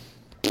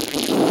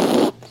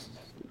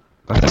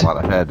 That's a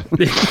lot of head.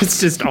 It's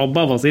just all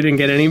bubbles. He didn't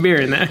get any beer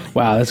in that.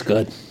 Wow, that's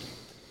good.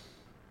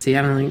 See,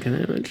 I don't like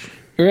that much.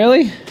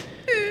 Really?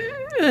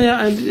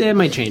 It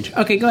might change.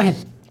 Okay, go ahead.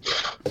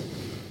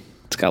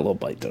 It's got a little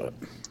bite to it.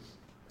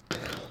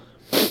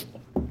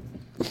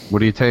 What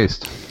do you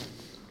taste?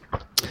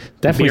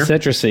 Definitely Beer?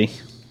 citrusy,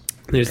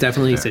 There's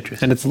definitely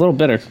citrus. and it's a little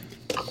bitter.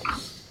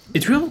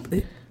 It's real.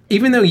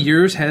 Even though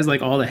yours has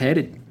like all the head,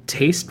 it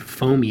tastes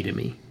foamy to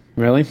me.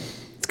 Really?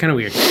 It's kind of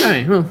weird. All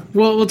right, well,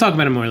 we'll talk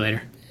about it more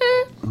later.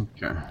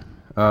 Okay.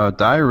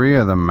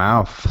 Diarrhea of the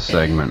mouth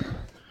segment.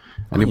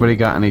 Anybody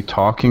got any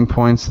talking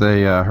points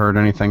they heard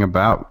anything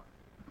about?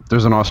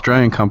 There's an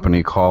Australian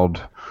company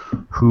called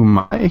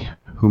Hume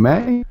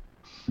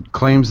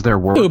claims they're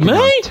working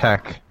on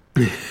tech.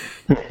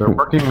 They're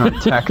working on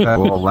tech that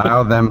will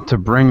allow them to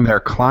bring their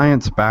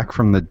clients back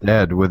from the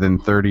dead within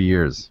 30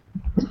 years.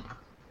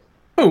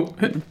 Oh,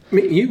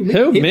 me, you, me,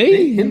 Who? him,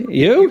 Me? him.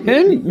 You?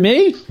 Him?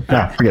 Me?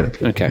 Ah, forget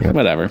it. Okay,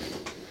 whatever.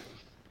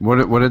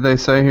 What did they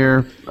say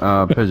here,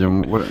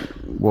 Pigeon?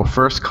 We'll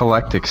first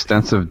collect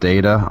extensive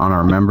data on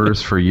our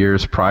members for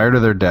years prior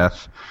to their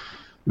death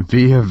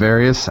via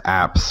various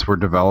apps we're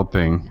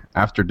developing.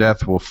 After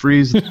death, we'll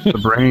freeze the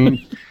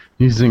brain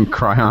using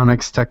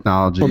cryonics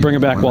technology. We'll bring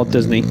it back, Walt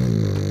Disney.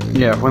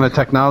 Yeah, when the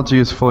technology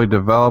is fully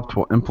developed,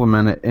 we'll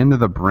implement it into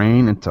the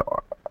brain.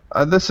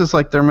 This is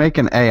like they're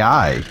making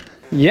AI.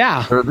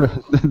 Yeah.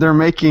 They're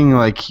making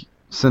like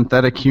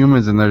synthetic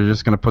humans, and they're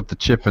just going to put the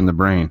chip in the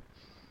brain.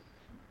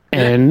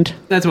 And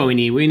That's what we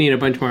need. We need a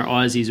bunch more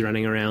Aussies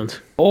running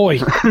around. oi.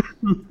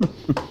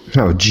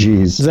 Oh,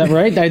 jeez. Is that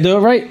right? Did I do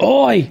it right?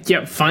 Oi.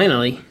 Yeah,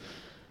 finally.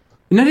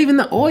 Not even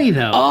the oi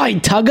though. Oi,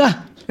 Tugger.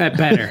 That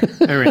better.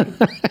 All right.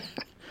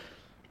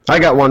 I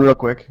got one real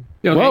quick.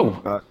 Okay.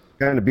 Whoa.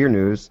 Kind of beer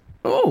news.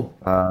 Oh.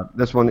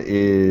 This one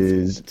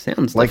is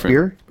Sounds like different.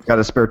 beer. Got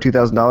a spare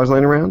 $2,000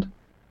 laying around?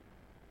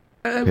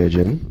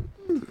 Pigeon.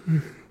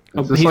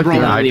 Oh, this he's like the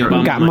rolling on the Obama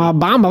Obama Got money. my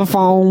bomber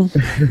phone.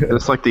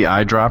 It's like the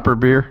eyedropper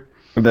beer.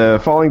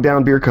 The Falling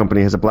Down Beer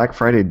Company has a Black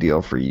Friday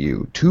deal for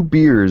you. 2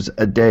 beers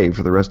a day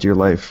for the rest of your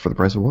life for the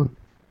price of 1.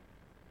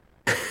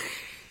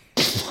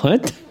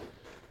 What?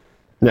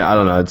 Yeah, I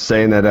don't know. It's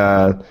saying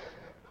that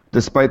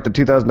despite the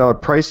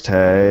 $2,000 price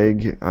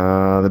tag,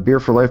 the Beer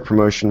for Life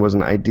promotion was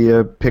an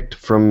idea picked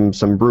from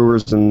some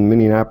brewers in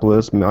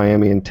Minneapolis,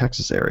 Miami, and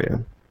Texas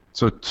area.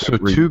 So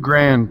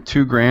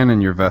 $2,000,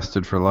 and you're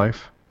vested for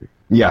life.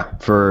 Yeah,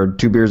 for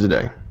 2 beers a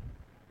day.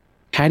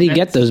 How do you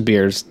get those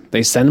beers?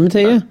 They send them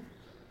to you?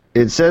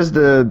 It says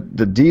the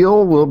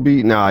deal will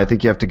be... No, I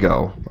think you have to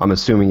go. I'm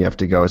assuming you have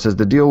to go. It says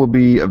the deal will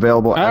be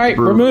available... All right,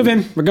 we're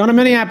moving. We're going to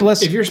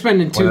Minneapolis. If you're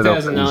spending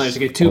 $2,000 to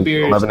get 2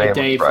 beers a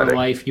day for Friday.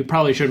 life, you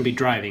probably shouldn't be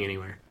driving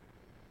anywhere.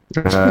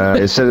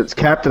 It said it's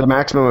capped at a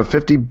maximum of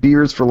 50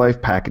 beers for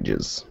life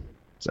packages.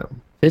 So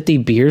 50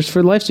 beers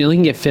for life? So you only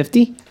can get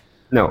 50?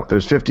 no,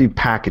 there's 50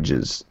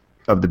 packages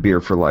of the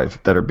beer for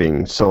life that are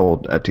being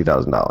sold at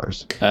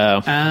 $2,000.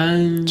 Oh.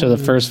 So the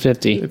first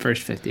 50. The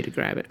first 50 to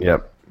grab it.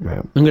 Yep.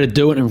 Yeah. I'm going to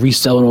do it and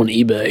resell it on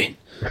eBay.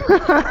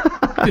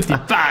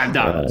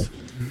 $55.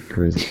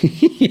 Crazy.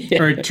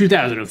 Or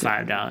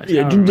 $2,005.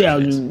 Yeah,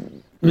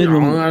 2,000.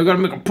 Minimum. I got to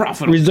make a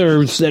profit.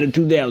 Reserve set at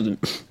 2,000.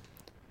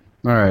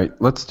 All right,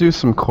 let's do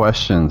some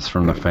questions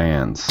from the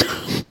fans.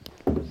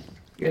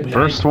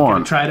 First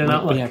one. Try to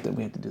not look. We have to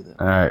do that.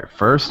 All right,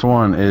 first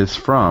one is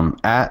from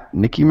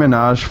 @Nicki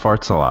Minaj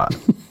Farts a Lot.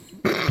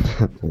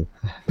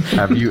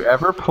 Have you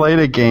ever played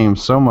a game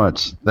so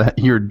much that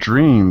your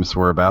dreams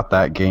were about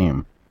that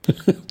game?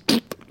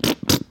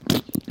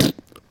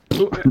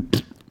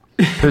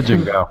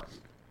 Pigeon, go.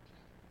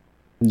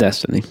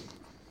 Destiny.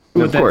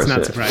 Well, Of that's course, not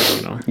yeah.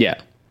 surprising at all.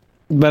 Yeah.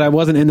 But I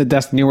wasn't in the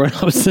Destiny where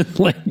I was in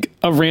like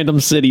a random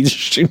city just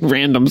shooting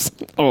randoms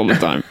all the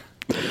time.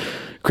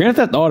 Grand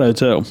Theft Auto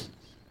too.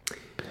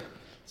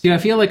 See, I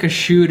feel like a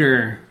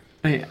shooter.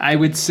 I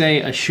would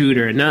say a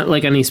shooter, not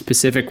like any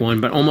specific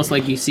one, but almost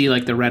like you see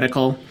like the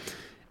reticle,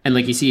 and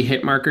like you see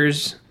hit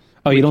markers.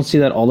 Oh, you don't see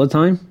that all the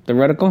time? The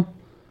reticle?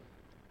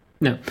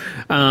 No,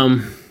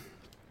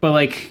 but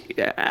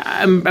like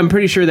I'm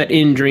pretty sure that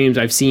in dreams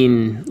I've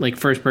seen like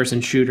first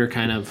person shooter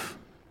kind of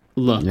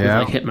look with Yeah.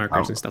 like hit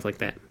markers and stuff like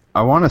that.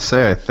 I want to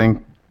say, I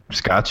think,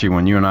 Scotchy,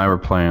 when you and I were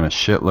playing a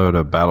shitload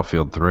of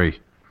Battlefield 3,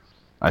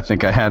 I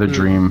think I had a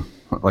dream.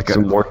 Like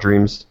Some war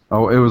dreams.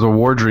 Oh, it was a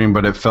war dream,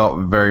 but it felt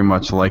very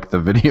much like the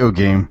video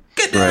game.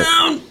 Get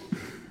down!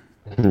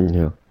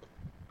 Yeah.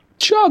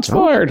 Shots I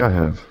fired. think I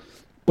have.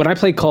 When I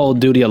play Call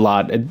of Duty a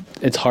lot,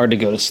 it's hard to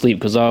go to sleep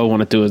because all I want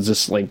to do is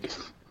just like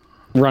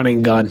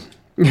running gun.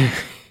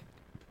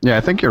 Yeah,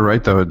 I think you're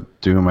right, though,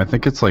 Doom. I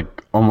think it's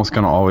like almost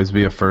going to always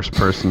be a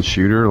first-person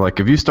shooter.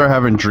 Like, if you start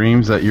having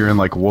dreams that you're in,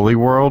 like, Woolly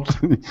World,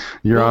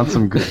 you're on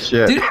some good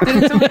shit.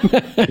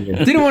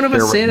 Didn't one of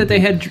us say that they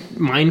had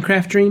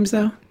Minecraft dreams,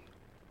 though?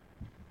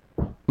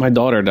 My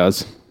daughter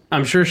does.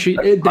 I'm sure she...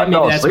 I Maybe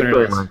fell that's what asleep it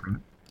during is.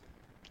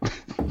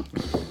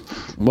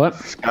 Minecraft. What?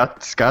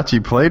 Scotchy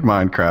played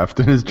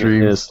Minecraft in his In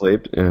dreams. his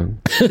sleep, yeah.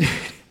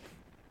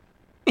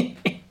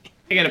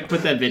 I gotta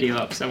put that video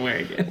up somewhere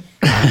again.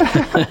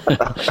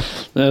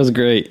 That was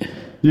great.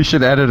 You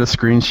should edit a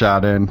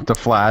screenshot in to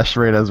flash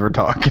right as we're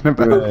talking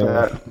about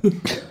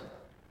that.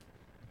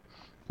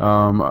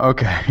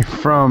 Okay,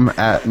 from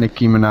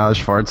 @Nicki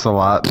Minaj Farts a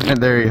Lot,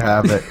 and there you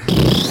have it.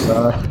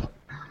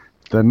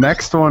 The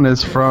next one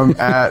is from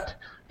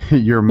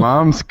 @Your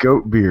Mom's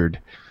Goat Beard.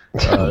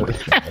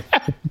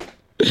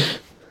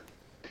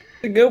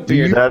 The goat Do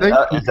you Is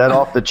that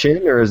off the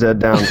chin or is that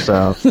down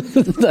south?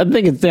 I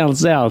think it's down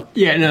south.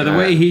 Yeah, no, the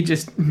way he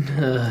just...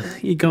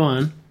 you go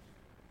on.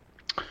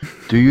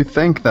 Do you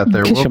think that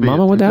there Kiss will your be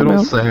mama a with that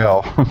digital mouth?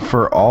 sale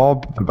for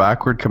all the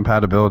backward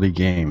compatibility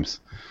games?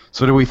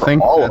 So do we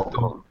think all that of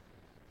them.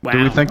 Wow.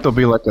 do we think there'll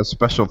be like a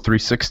special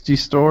 360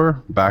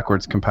 store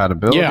backwards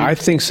compatibility? Yeah, I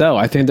think so.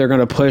 I think they're going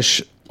to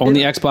push on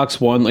the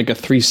Xbox One like a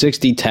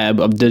 360 tab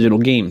of digital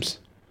games.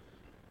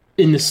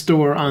 In the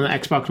store on the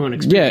Xbox One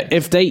experience. Yeah,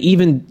 if they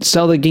even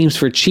sell the games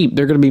for cheap,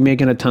 they're going to be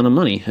making a ton of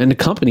money. And the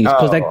companies,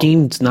 because that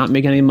game's not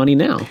making any money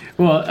now.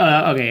 Well,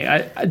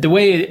 okay. The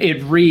way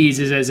it reads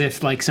is as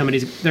if like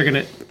they're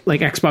gonna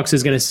like Xbox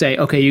is gonna say,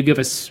 okay, you give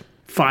us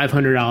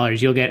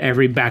 $500, you'll get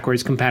every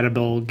backwards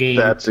compatible game.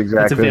 That's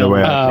exactly the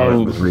way I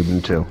was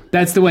reading too.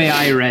 That's the way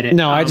I read it.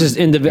 No, I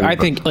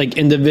think like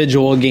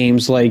individual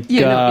games like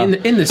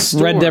in the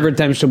store, Red Dead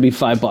Redemption will be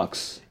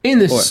 $5. in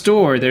the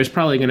store, there's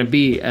probably going to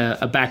be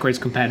a backwards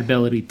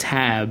compatibility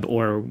tab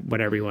or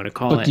whatever you want to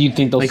call it. But do you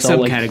think they'll sell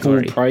like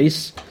full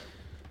price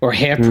or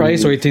half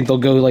price, or you think they'll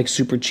go like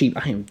super cheap?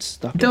 I am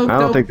stuck. I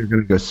don't think they're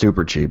going to go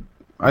super cheap.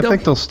 I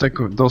think they'll stick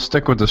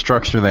with the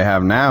structure they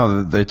have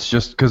now. It's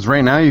just because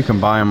right now you can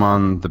buy them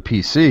on the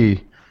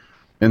PC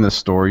in the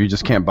store. You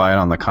just can't buy it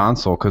on the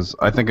console. Because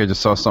I think I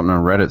just saw something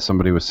on Reddit.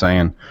 Somebody was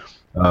saying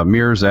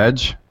Mirror's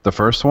Edge, the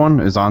first one,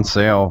 is on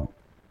sale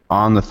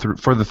on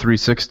for the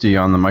 360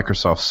 on the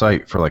Microsoft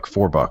site for like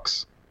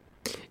 $4.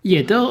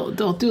 Yeah,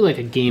 they'll do like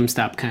a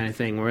GameStop kind of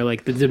thing where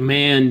like the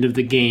demand of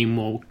the game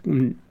will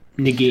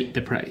negate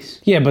the price.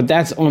 Yeah, but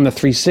that's on the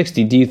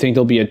 360. Do you think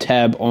there'll be a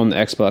tab on the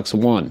Xbox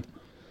One?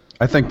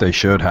 I think they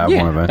should have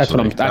one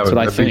eventually. That's what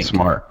I that'd be think.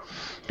 smart.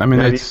 I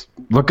mean, it's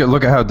look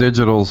at how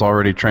digital's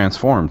already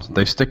transformed.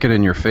 They stick it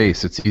in your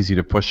face. It's easy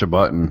to push a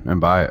button and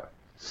buy it.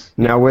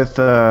 Now with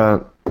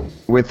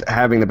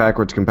having the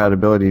backwards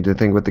compatibility, do you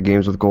think with the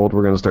games with gold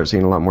we're going to start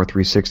seeing a lot more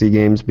 360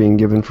 games being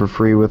given for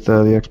free with the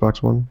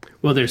Xbox One?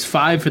 Well, there's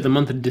 5 for the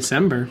month of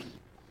December.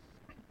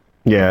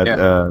 Yeah.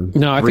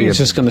 No, I think it's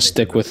just going to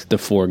stick with the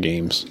 4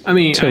 games. I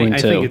mean, 2 and I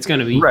 2. think it's going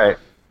to be right.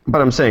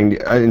 But I'm saying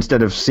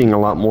instead of seeing a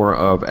lot more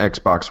of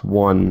Xbox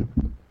One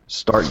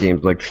start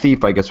games, like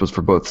Thief, I guess was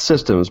for both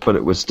systems, but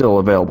it was still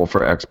available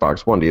for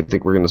Xbox One. Do you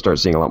think we're going to start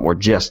seeing a lot more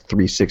just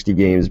 360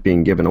 games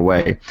being given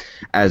away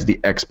as the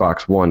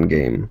Xbox One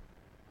game?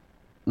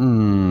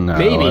 No,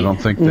 Maybe. I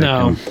don't think they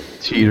can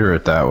teeter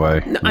it that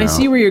way. No. I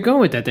see where you're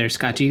going with that there,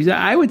 Scotchy.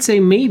 I would say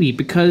maybe,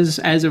 because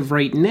as of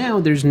right now,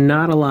 there's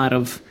not a lot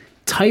of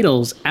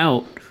titles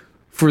out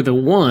for the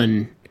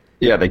One.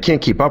 Yeah, they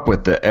can't keep up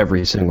with the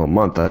every single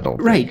month, I don't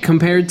think. Right,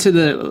 compared to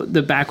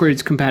the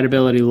backwards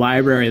compatibility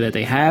library that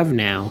they have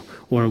now,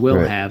 or will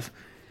have.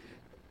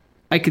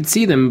 I could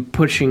see them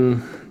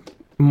pushing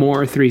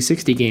more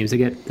 360 games to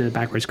get the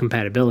backwards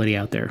compatibility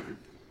out there.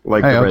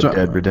 Like the Red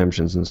Dead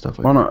Redemptions and stuff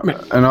like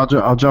that. And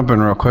I'll jump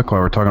in real quick while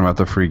we're talking about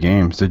the free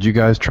games. Did you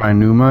guys try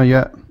Numa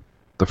yet?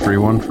 The free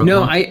one?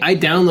 No, I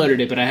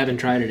downloaded it, but I haven't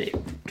tried it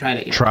yet.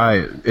 Try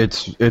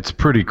it. It's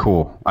pretty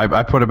cool.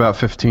 I put about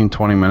 15,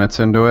 20 minutes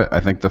into it.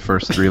 I think the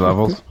first 3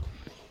 levels.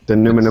 The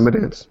Numa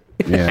Dance?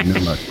 Yeah,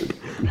 Numa.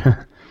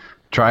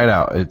 Try it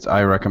out.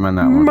 I recommend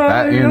that one.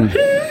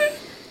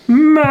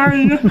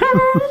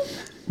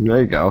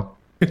 There you go.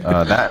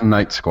 That and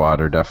Night Squad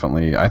are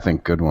definitely, I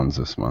think, good ones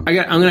this month. I'm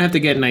gonna have to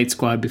get Night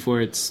Squad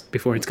before it's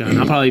gone.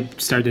 I'll probably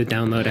start to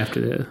download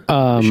after the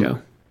show.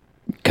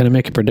 Can I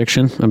make a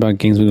prediction about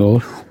Games with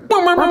Gold?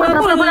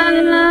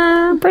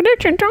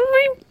 Prediction time.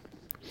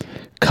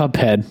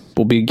 Cuphead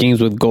will be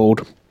Games with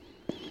Gold.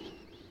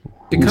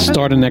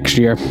 Starting next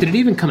year. Did it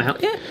even come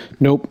out yet?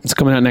 Nope, it's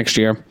coming out next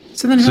year.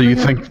 So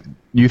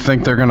you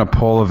think they're gonna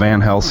pull a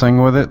Van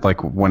Helsing with it?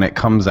 Like when it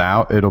comes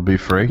out, it'll be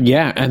free?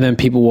 Yeah, and then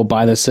people will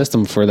buy the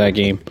system for that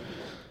game.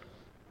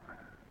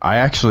 I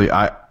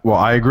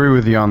agree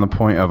with you on the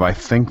point of I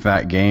think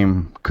that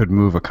game could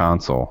move a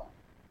console.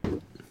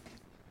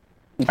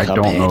 I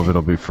don't know if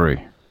it'll be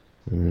free.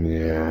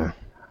 Yeah.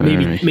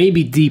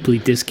 Maybe deeply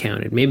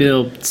discounted. Maybe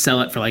they'll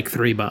sell it for like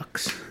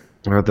 $3.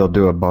 Or they'll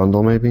do a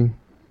bundle, maybe?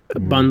 A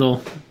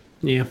bundle.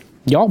 Yeah.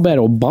 Y'all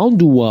better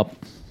bundle up.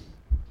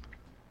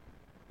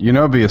 You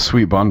know, it'd be a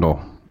sweet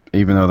bundle,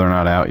 even though they're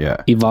not out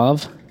yet.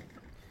 Evolve?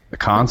 The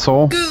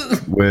console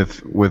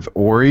with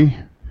Ori,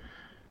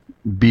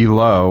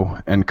 Below,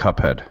 and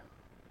Cuphead.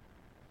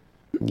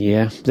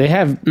 Yeah. They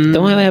have don't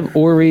they have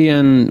Ori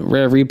and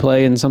Rare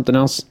Replay and something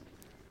else?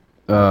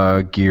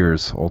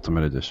 Gears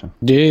Ultimate Edition.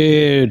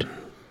 Dude.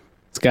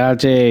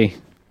 Scotchy.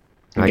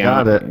 I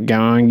got it.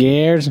 Go on,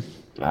 Gears.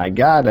 I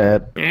got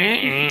it.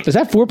 Is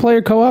that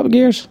 4-player co-op,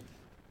 Gears?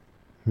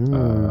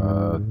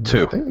 2.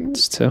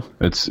 It's 2.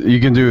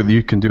 You can do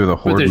the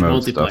horde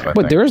mode stuff. I But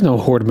think. there is no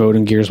horde mode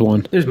in Gears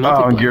 1. There's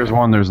multiplayer. In Gears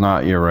 1 there's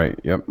not. You're right.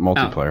 Yep,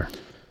 multiplayer.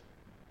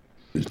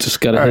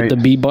 Just gotta hit the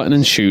B button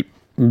and shoot.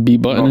 B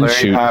button and There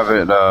shoot. you have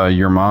it.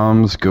 Your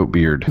mom's goat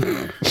beard.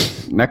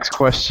 Next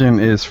question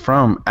is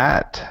from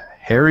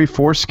 @Harry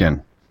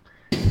Foreskin.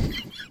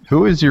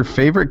 Who is your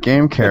favorite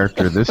game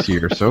character this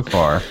year so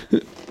far,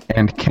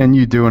 and can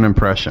you do an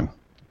impression?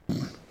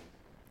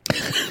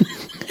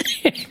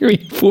 Hairy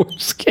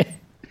foreskin.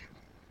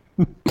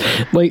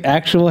 Like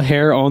actual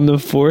hair on the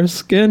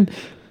foreskin?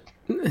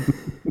 I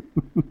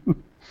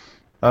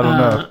don't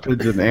know.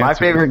 Pigeon My answer.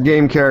 favorite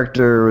game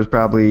character was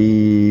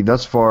probably,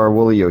 thus far,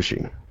 Wooly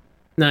Yoshi.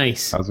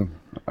 Nice. I was gonna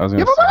say.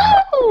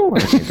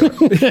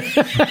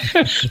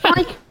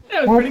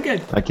 That was pretty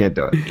good. I can't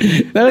do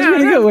it. That was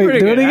pretty good. Wait,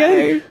 do it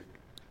again?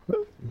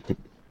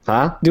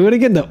 Huh? Do it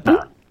again, though.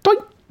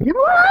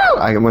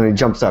 When he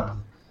jumps up.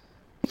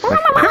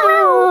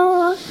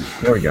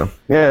 There we go.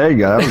 Yeah, there you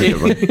go. That was a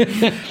good one.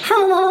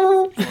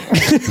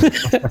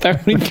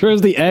 That when he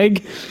throws the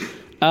egg.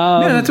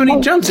 No, that's when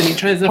he jumps and he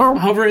tries to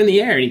hover in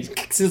the air and he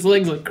kicks his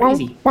legs like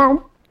crazy.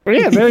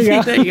 Yeah, there you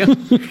go. There you go.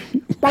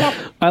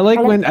 I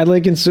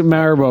like in Super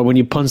Mario Bros. When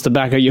you punch the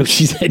back of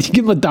Yoshi's head, you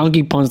give him a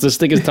donkey punch to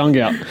stick his tongue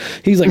out.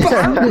 He's like,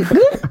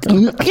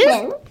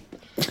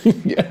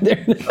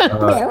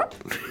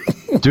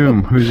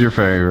 Doom, who's your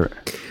favorite?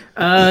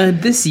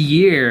 This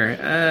year,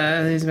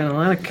 there's been a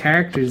lot of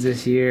characters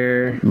this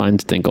year.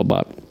 mine's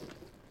Dinklebot.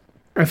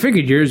 I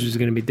figured yours was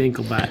going to be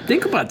Dinklebot.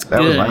 Dinklebot's That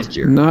good. was last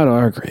year. Not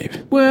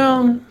Argrave.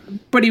 Well,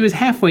 but he was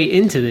halfway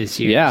into this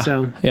year. Yeah.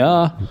 So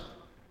Yeah.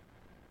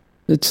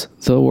 It's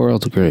the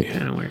world's grave,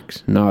 kind of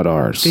works. not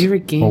ours.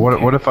 Favorite game? Well,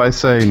 what if I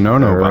say They're in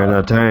No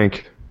a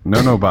tank.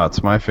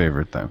 Bot's my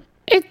favorite then?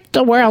 It's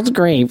the world's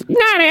grave,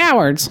 not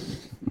ours.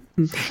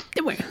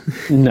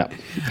 No,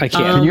 I can't.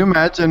 Can you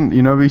imagine?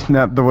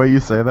 The way you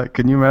say that.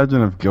 Can you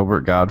imagine if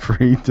Gilbert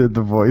Godfrey did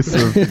the voice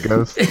of the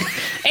ghost?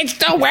 It's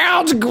the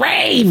world's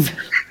grave,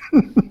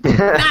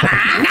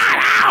 not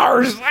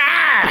ours.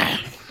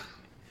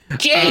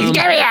 Jeez,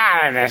 get me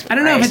out of this. I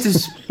don't know if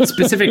it's a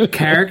specific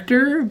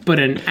character, but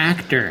an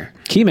actor.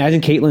 Can you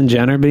imagine Caitlyn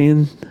Jenner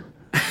being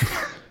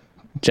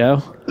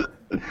Joe?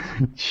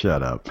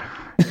 Shut up.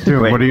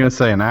 Dude, what are you going to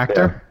say? An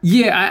actor?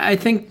 Yeah, I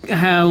think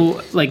how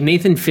like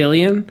Nathan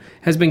Fillion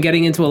has been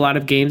getting into a lot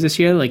of games this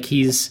year. Like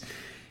he's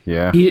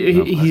way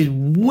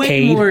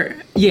Cade. more.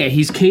 Yeah,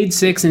 he's Cade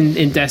 6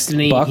 in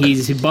Destiny. Buck.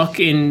 He's Buck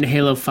in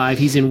Halo 5.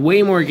 He's in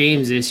way more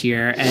games this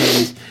year,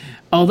 and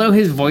although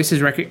his voice is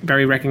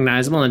very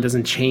recognizable and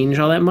doesn't change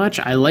all that much,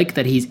 I like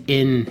that he's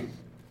in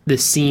the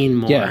scene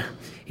more. Yeah.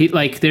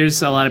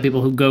 There's a lot of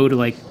people who go to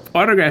like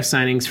autograph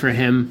signings for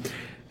him,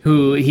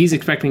 who he's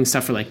expecting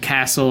stuff for like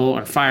Castle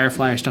or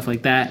Firefly or stuff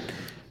like that.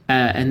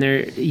 And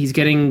he's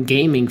getting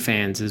gaming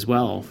fans as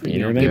well.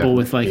 People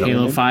with like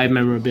Halo 5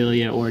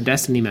 memorabilia or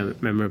Destiny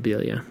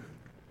memorabilia.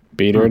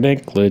 Peter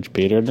Dinklage,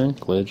 Peter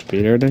Dinklage,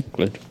 Peter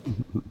Dinklage.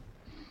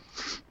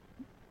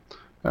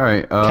 All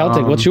right.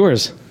 Celtic, what's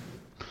yours?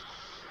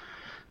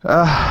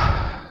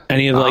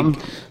 Any of like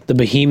the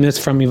behemoths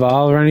from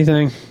Evolve or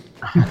anything?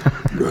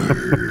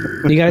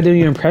 You got to do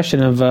your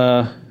impression of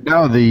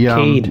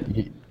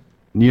Cade.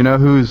 You know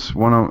who's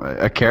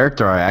a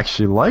character I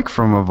actually like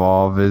from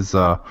Evolve is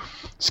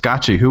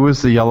Scotchy. Who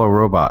was the yellow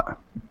robot?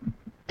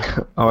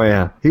 Oh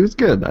yeah, he was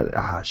good.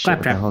 Shit,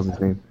 what the hell's his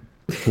name?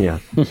 Yeah.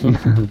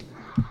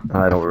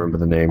 I don't remember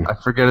the name. I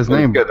forget his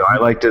name. Good though. I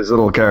liked his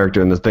little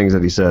character and the things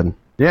that he said.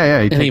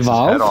 Yeah, he takes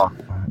Evolve? his head off.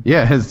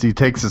 Yeah, he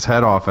takes his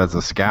head off as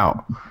a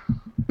scout.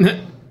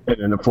 And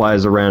then it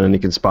flies around and he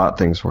can spot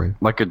things for you.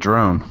 Like a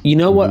drone. You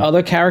know what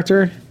other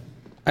character?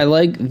 I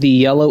like the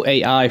yellow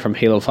AI from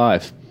Halo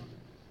 5.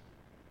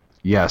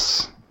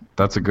 Yes,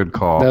 that's a good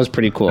call. That was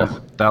pretty cool.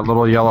 That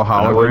little yellow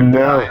hologram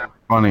guy.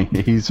 Funny.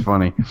 He's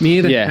funny. Me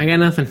either. Yeah. I got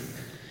nothing.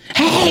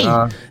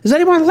 Hey, is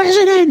anyone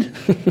listening?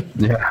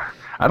 Yeah.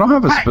 I don't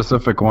have a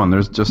specific one.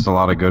 There's just a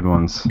lot of good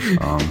ones.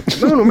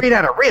 Spoon made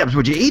out of ribs.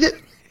 Would you eat it?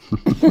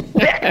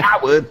 Yeah, I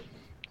would.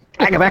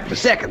 I go back for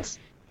seconds.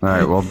 All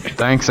right. Well,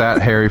 thanks at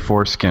Harry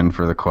Foreskin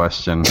for the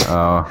question.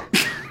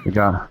 We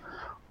got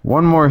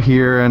one more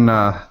here, and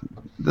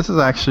this is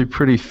actually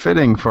pretty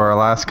fitting for our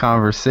last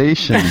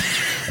conversation.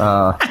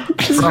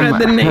 Just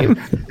read the name.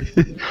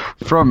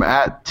 From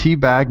at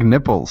Teabag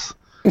Nipples.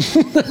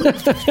 You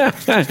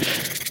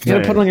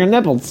gotta put on your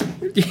nipples.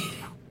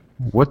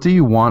 What do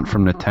you want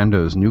from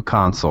Nintendo's new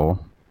console,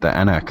 the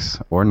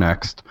NX or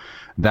Next,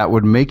 that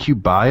would make you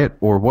buy it,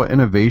 or what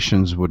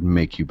innovations would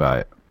make you buy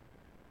it?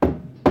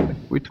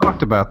 We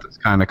talked about this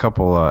kind of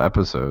couple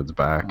episodes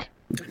back.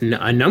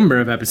 A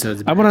number of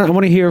episodes. I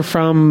want to hear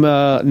from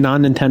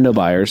non-Nintendo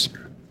buyers.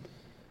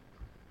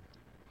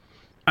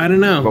 I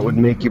don't know. What would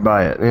make you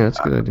buy it? Yeah, that's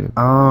a good idea.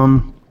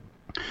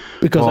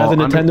 Because as a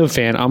Nintendo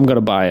fan, I'm gonna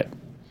buy it.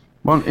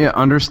 Well, yeah,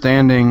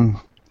 understanding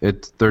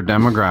it's their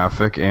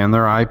demographic and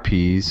their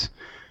IPs,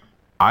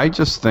 I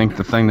just think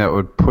the thing that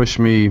would push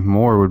me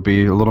more would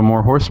be a little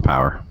more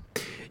horsepower.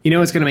 You know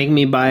what's going to make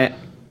me buy it?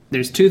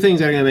 There's two things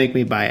that are going to make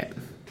me buy it.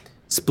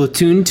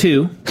 Splatoon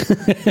 2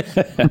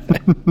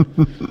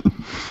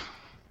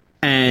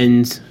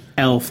 and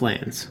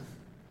Elflands.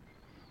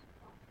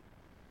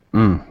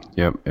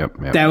 Yep.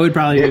 That would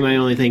probably be my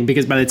only thing,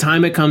 because by the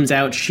time it comes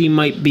out, she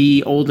might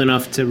be old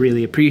enough to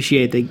really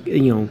appreciate the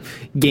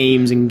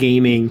games and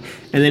gaming,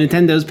 and then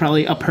Nintendo's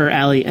probably up her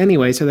alley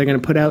anyway, so they're going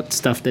to put out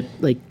stuff that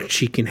like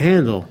she can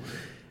handle,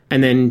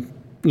 and then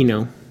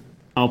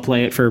I'll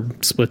play it for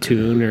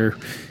Splatoon or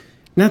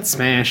not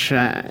Smash,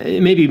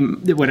 maybe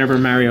whatever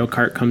Mario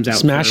Kart comes out.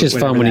 Smash is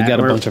fun when you got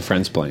a bunch of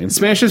friends playing.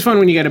 Smash is fun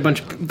when you got a bunch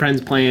of friends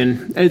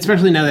playing,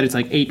 especially now that it's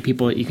like 8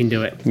 people that you can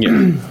do it.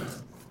 Yeah.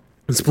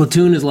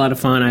 Splatoon is a lot of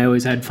fun. I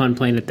always had fun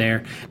playing it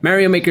there.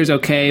 Mario Maker's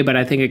okay, but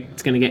I think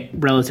it's going to get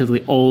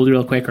relatively old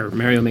real quick, or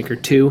Mario Maker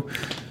 2.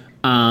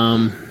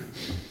 Or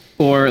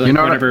like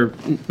whatever.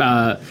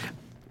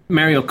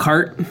 Mario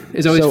Kart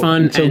is always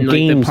fun, so and like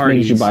games the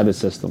parties. Makes you buy the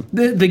system.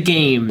 The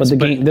games.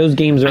 But those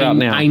games are out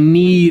now. I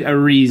need a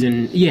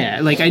reason.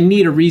 Yeah, like I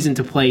need a reason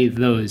to play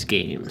those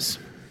games.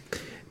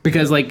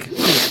 Because like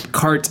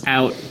Kart's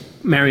out,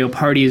 Mario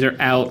parties are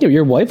out. Yeah,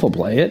 your wife will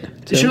play it.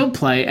 Too. She'll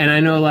play, and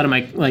I know a lot of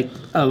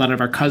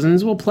our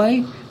cousins will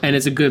play, and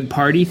it's a good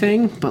party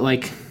thing. But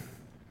like,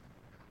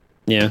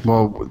 yeah.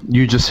 Well,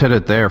 you just hit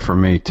it there for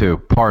me too.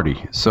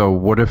 Party. So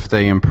what if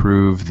they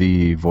improve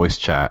the voice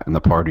chat and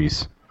the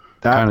parties?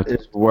 That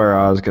is where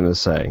I was going to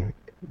say.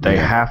 They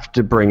have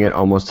to bring it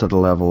almost to the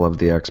level of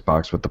the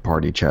Xbox with the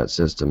party chat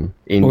system.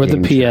 Or the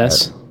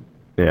PS. Chat.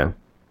 Yeah.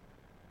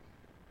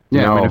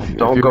 Yeah, no, I mean,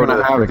 don't go to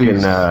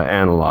freaking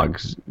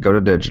analogs. Go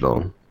to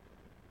digital.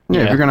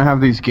 Yeah, if you're gonna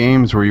have these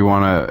games where you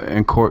want to,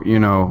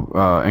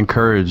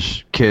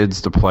 encourage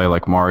kids to play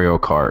like Mario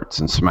Karts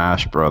and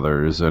Smash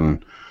Brothers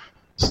and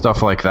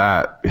stuff like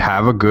that,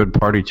 have a good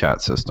party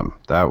chat system.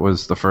 That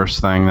was the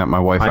first thing that my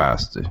wife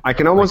asked. I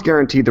can almost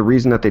guarantee the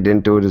reason that they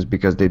didn't do it is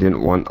because they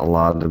didn't want a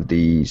lot of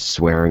the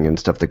swearing and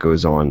stuff that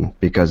goes on,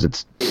 because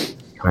it's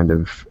kind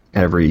of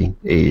every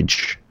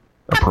age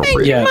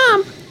appropriate. Yeah.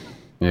 Mom,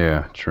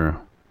 Yeah, true.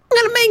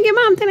 I'm gonna make your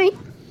mom today.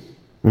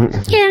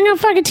 Yeah, I'm gonna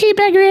fucking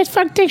teabag your ass,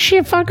 fuck dick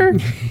shit, fucker.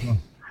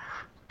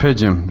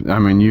 Pigeon, I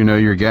mean,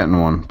 you're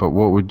getting one, but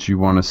what would you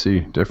want to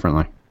see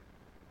differently?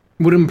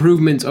 what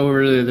improvements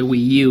over the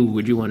Wii U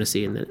would you want to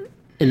see in the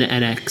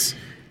NX?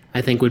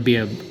 I think would be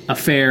a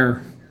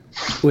fair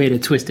way to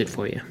twist it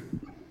for you.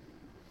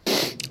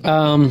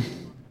 I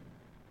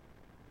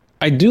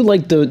do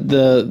like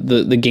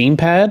the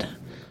gamepad,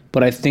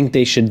 but I think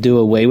they should do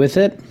away with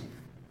it.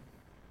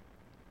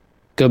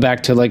 Go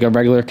back to like a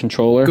regular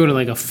controller. Go to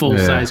like a full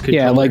size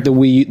controller. Yeah, like the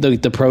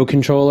Wii, the Pro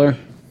controller.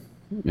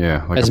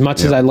 Yeah. Like as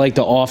much as I like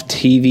the off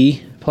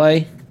TV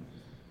play,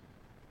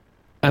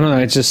 I don't know.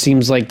 It just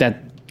seems like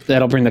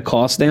that'll bring the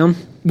cost down.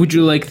 Would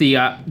you like the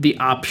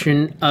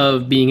option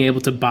of being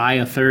able to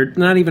buy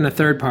not even a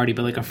third party,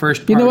 but like a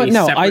first party? You know what?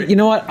 No,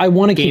 I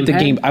want to keep the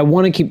game. I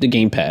want to keep the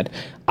gamepad.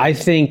 I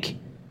think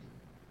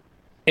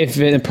if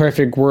in a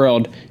perfect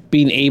world,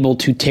 being able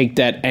to take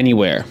that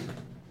anywhere.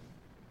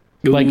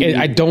 Like,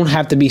 I don't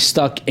have to be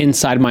stuck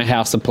inside my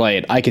house to play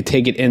it. I could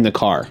take it in the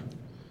car.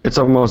 It's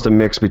almost a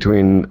mix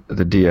between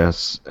the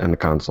DS and the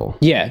console.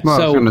 Yeah. Well,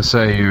 so, I was going to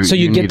say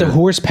you get the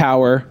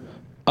horsepower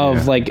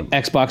of like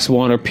Xbox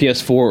One or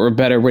PS4 or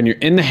better when you're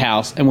in the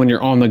house, and when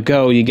you're on the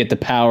go, you get the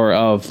power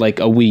of like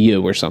a Wii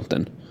U or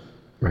something.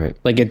 Right.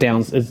 Like it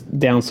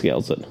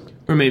downscales it.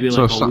 Or maybe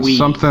like a Wii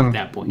something, at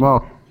that point.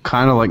 Well,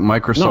 kind of like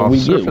Microsoft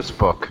Surface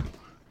Book.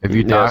 If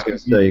you dock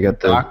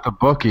the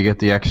book, you get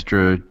the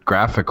extra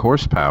graphic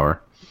horsepower.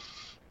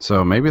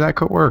 So maybe that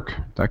could work.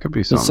 That could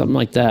be something. Something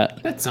like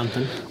that. That's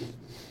something.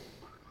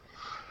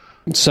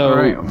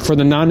 So for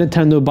the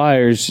non-Nintendo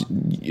buyers,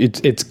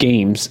 it's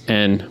games,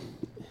 and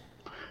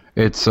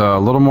it's a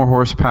little more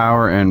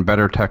horsepower and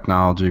better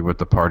technology with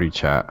the party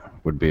chat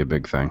would be a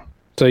big thing.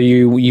 So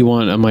you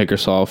want a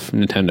Microsoft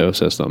Nintendo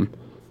system?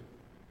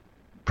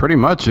 Pretty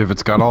much. If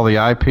it's got all the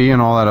IP and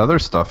all that other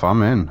stuff,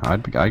 I'm in.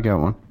 I'd get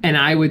one. And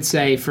I would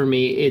say for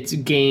me, it's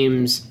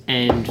games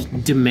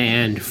and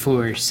demand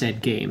for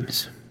said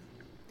games.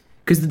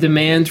 Because the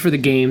demand for the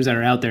games that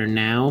are out there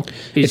now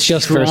is it's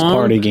just strong. First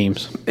party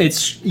games.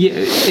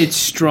 It's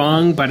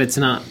strong, but it's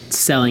not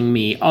selling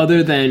me.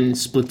 Other than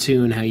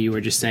Splatoon, how you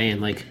were just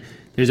saying, like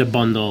there's a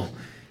bundle.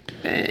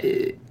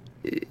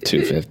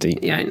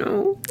 $250. Yeah, I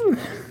know.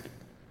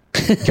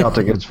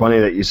 Celtic, it's funny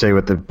that you say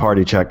with the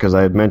party chat, because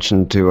I had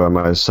mentioned to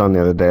my son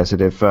the other day, I said,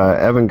 if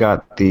Evan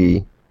got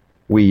the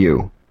Wii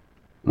U,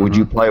 would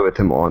you play with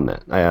him on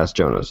that? I asked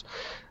Jonas.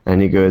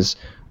 And he goes,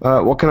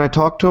 well, can I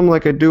talk to him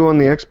like I do on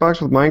the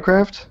Xbox with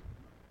Minecraft?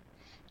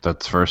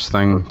 That's first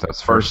thing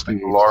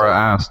Laura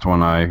asked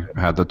when I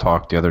had the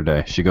talk the other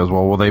day. She goes,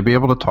 well, will they be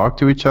able to talk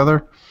to each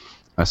other?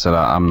 I said,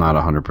 I'm not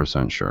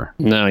 100% sure.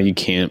 No, you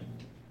can't.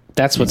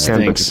 That's what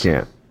stinks. But you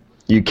can't.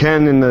 You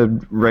can in the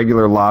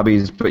regular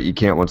lobbies, but you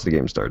can't once the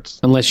game starts.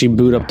 Unless you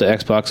boot up the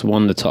Xbox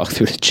One to talk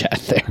through the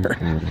chat there.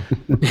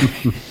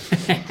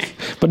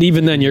 But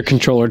even then, your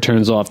controller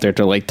turns off there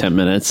after like 10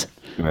 minutes.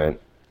 Right.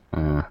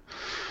 All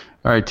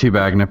right,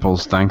 Teabag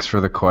Nipples, thanks for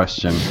the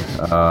question.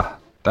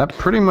 That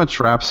pretty much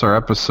wraps our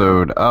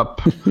episode up.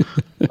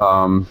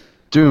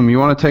 Doom, you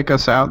want to take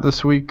us out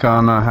this week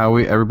on how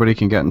everybody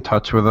can get in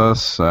touch with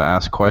us,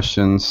 ask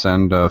questions,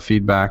 send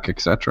feedback,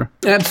 etc.?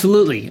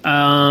 Absolutely.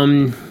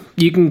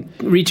 You can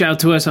reach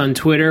out to us on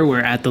Twitter. We're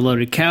at The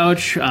Loaded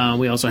Couch.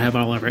 We also have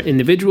all of our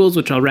individuals,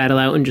 which I'll rattle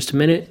out in just a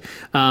minute.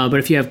 But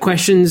if you have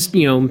questions,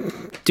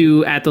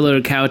 do at The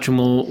Loaded Couch, and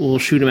we'll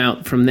shoot them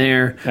out from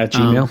there. At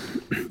Gmail?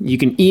 You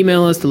can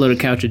email us,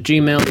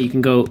 theloadedcouch@gmail. You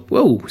can go,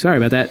 sorry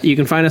about that. You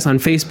can find us on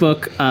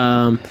Facebook,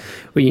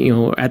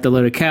 at The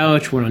Loaded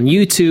Couch. We're on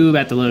YouTube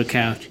at The Loaded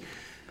Couch.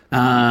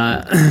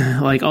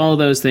 Like all of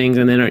those things,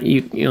 and then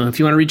if you want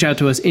to reach out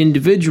to us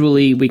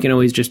individually, we can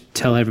always just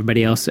tell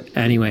everybody else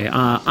anyway.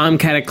 I'm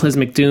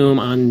Cataclysmic Doom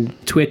on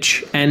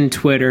Twitch and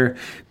Twitter,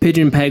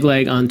 Pigeon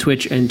Pegleg on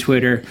Twitch and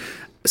Twitter,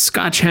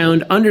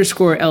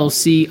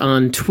 Scotchhound_LC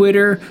on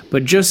Twitter,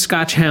 but just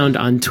Scotchhound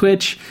on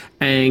Twitch,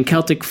 and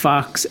Celtic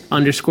Fox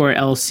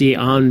 _LC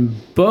on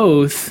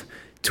both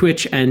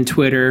Twitch and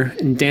Twitter.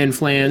 And Dan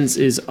Flans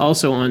is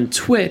also on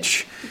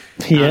Twitch.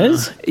 He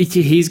is?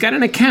 He's got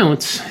an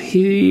account.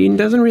 He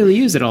doesn't really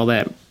use it all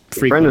that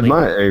frequently.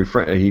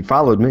 He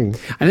followed me.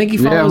 I think he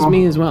follows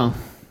me as well.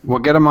 We'll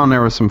get him on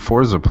there with some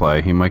Forza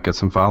play. He might get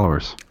some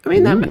followers. I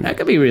mean, that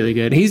could be really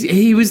good.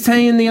 He was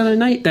saying the other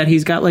night that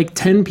he's got like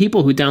 10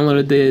 people who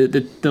downloaded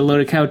the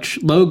Loaded Couch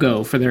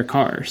logo for their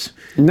cars.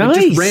 Nice.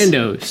 Like just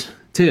randos,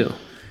 too.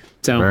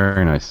 So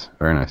Very nice.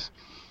 Very nice.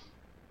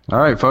 All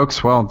right,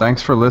 folks. Well,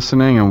 thanks for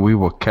listening, and we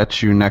will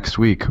catch you next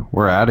week.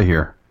 We're out of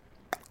here.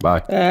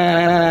 Bye.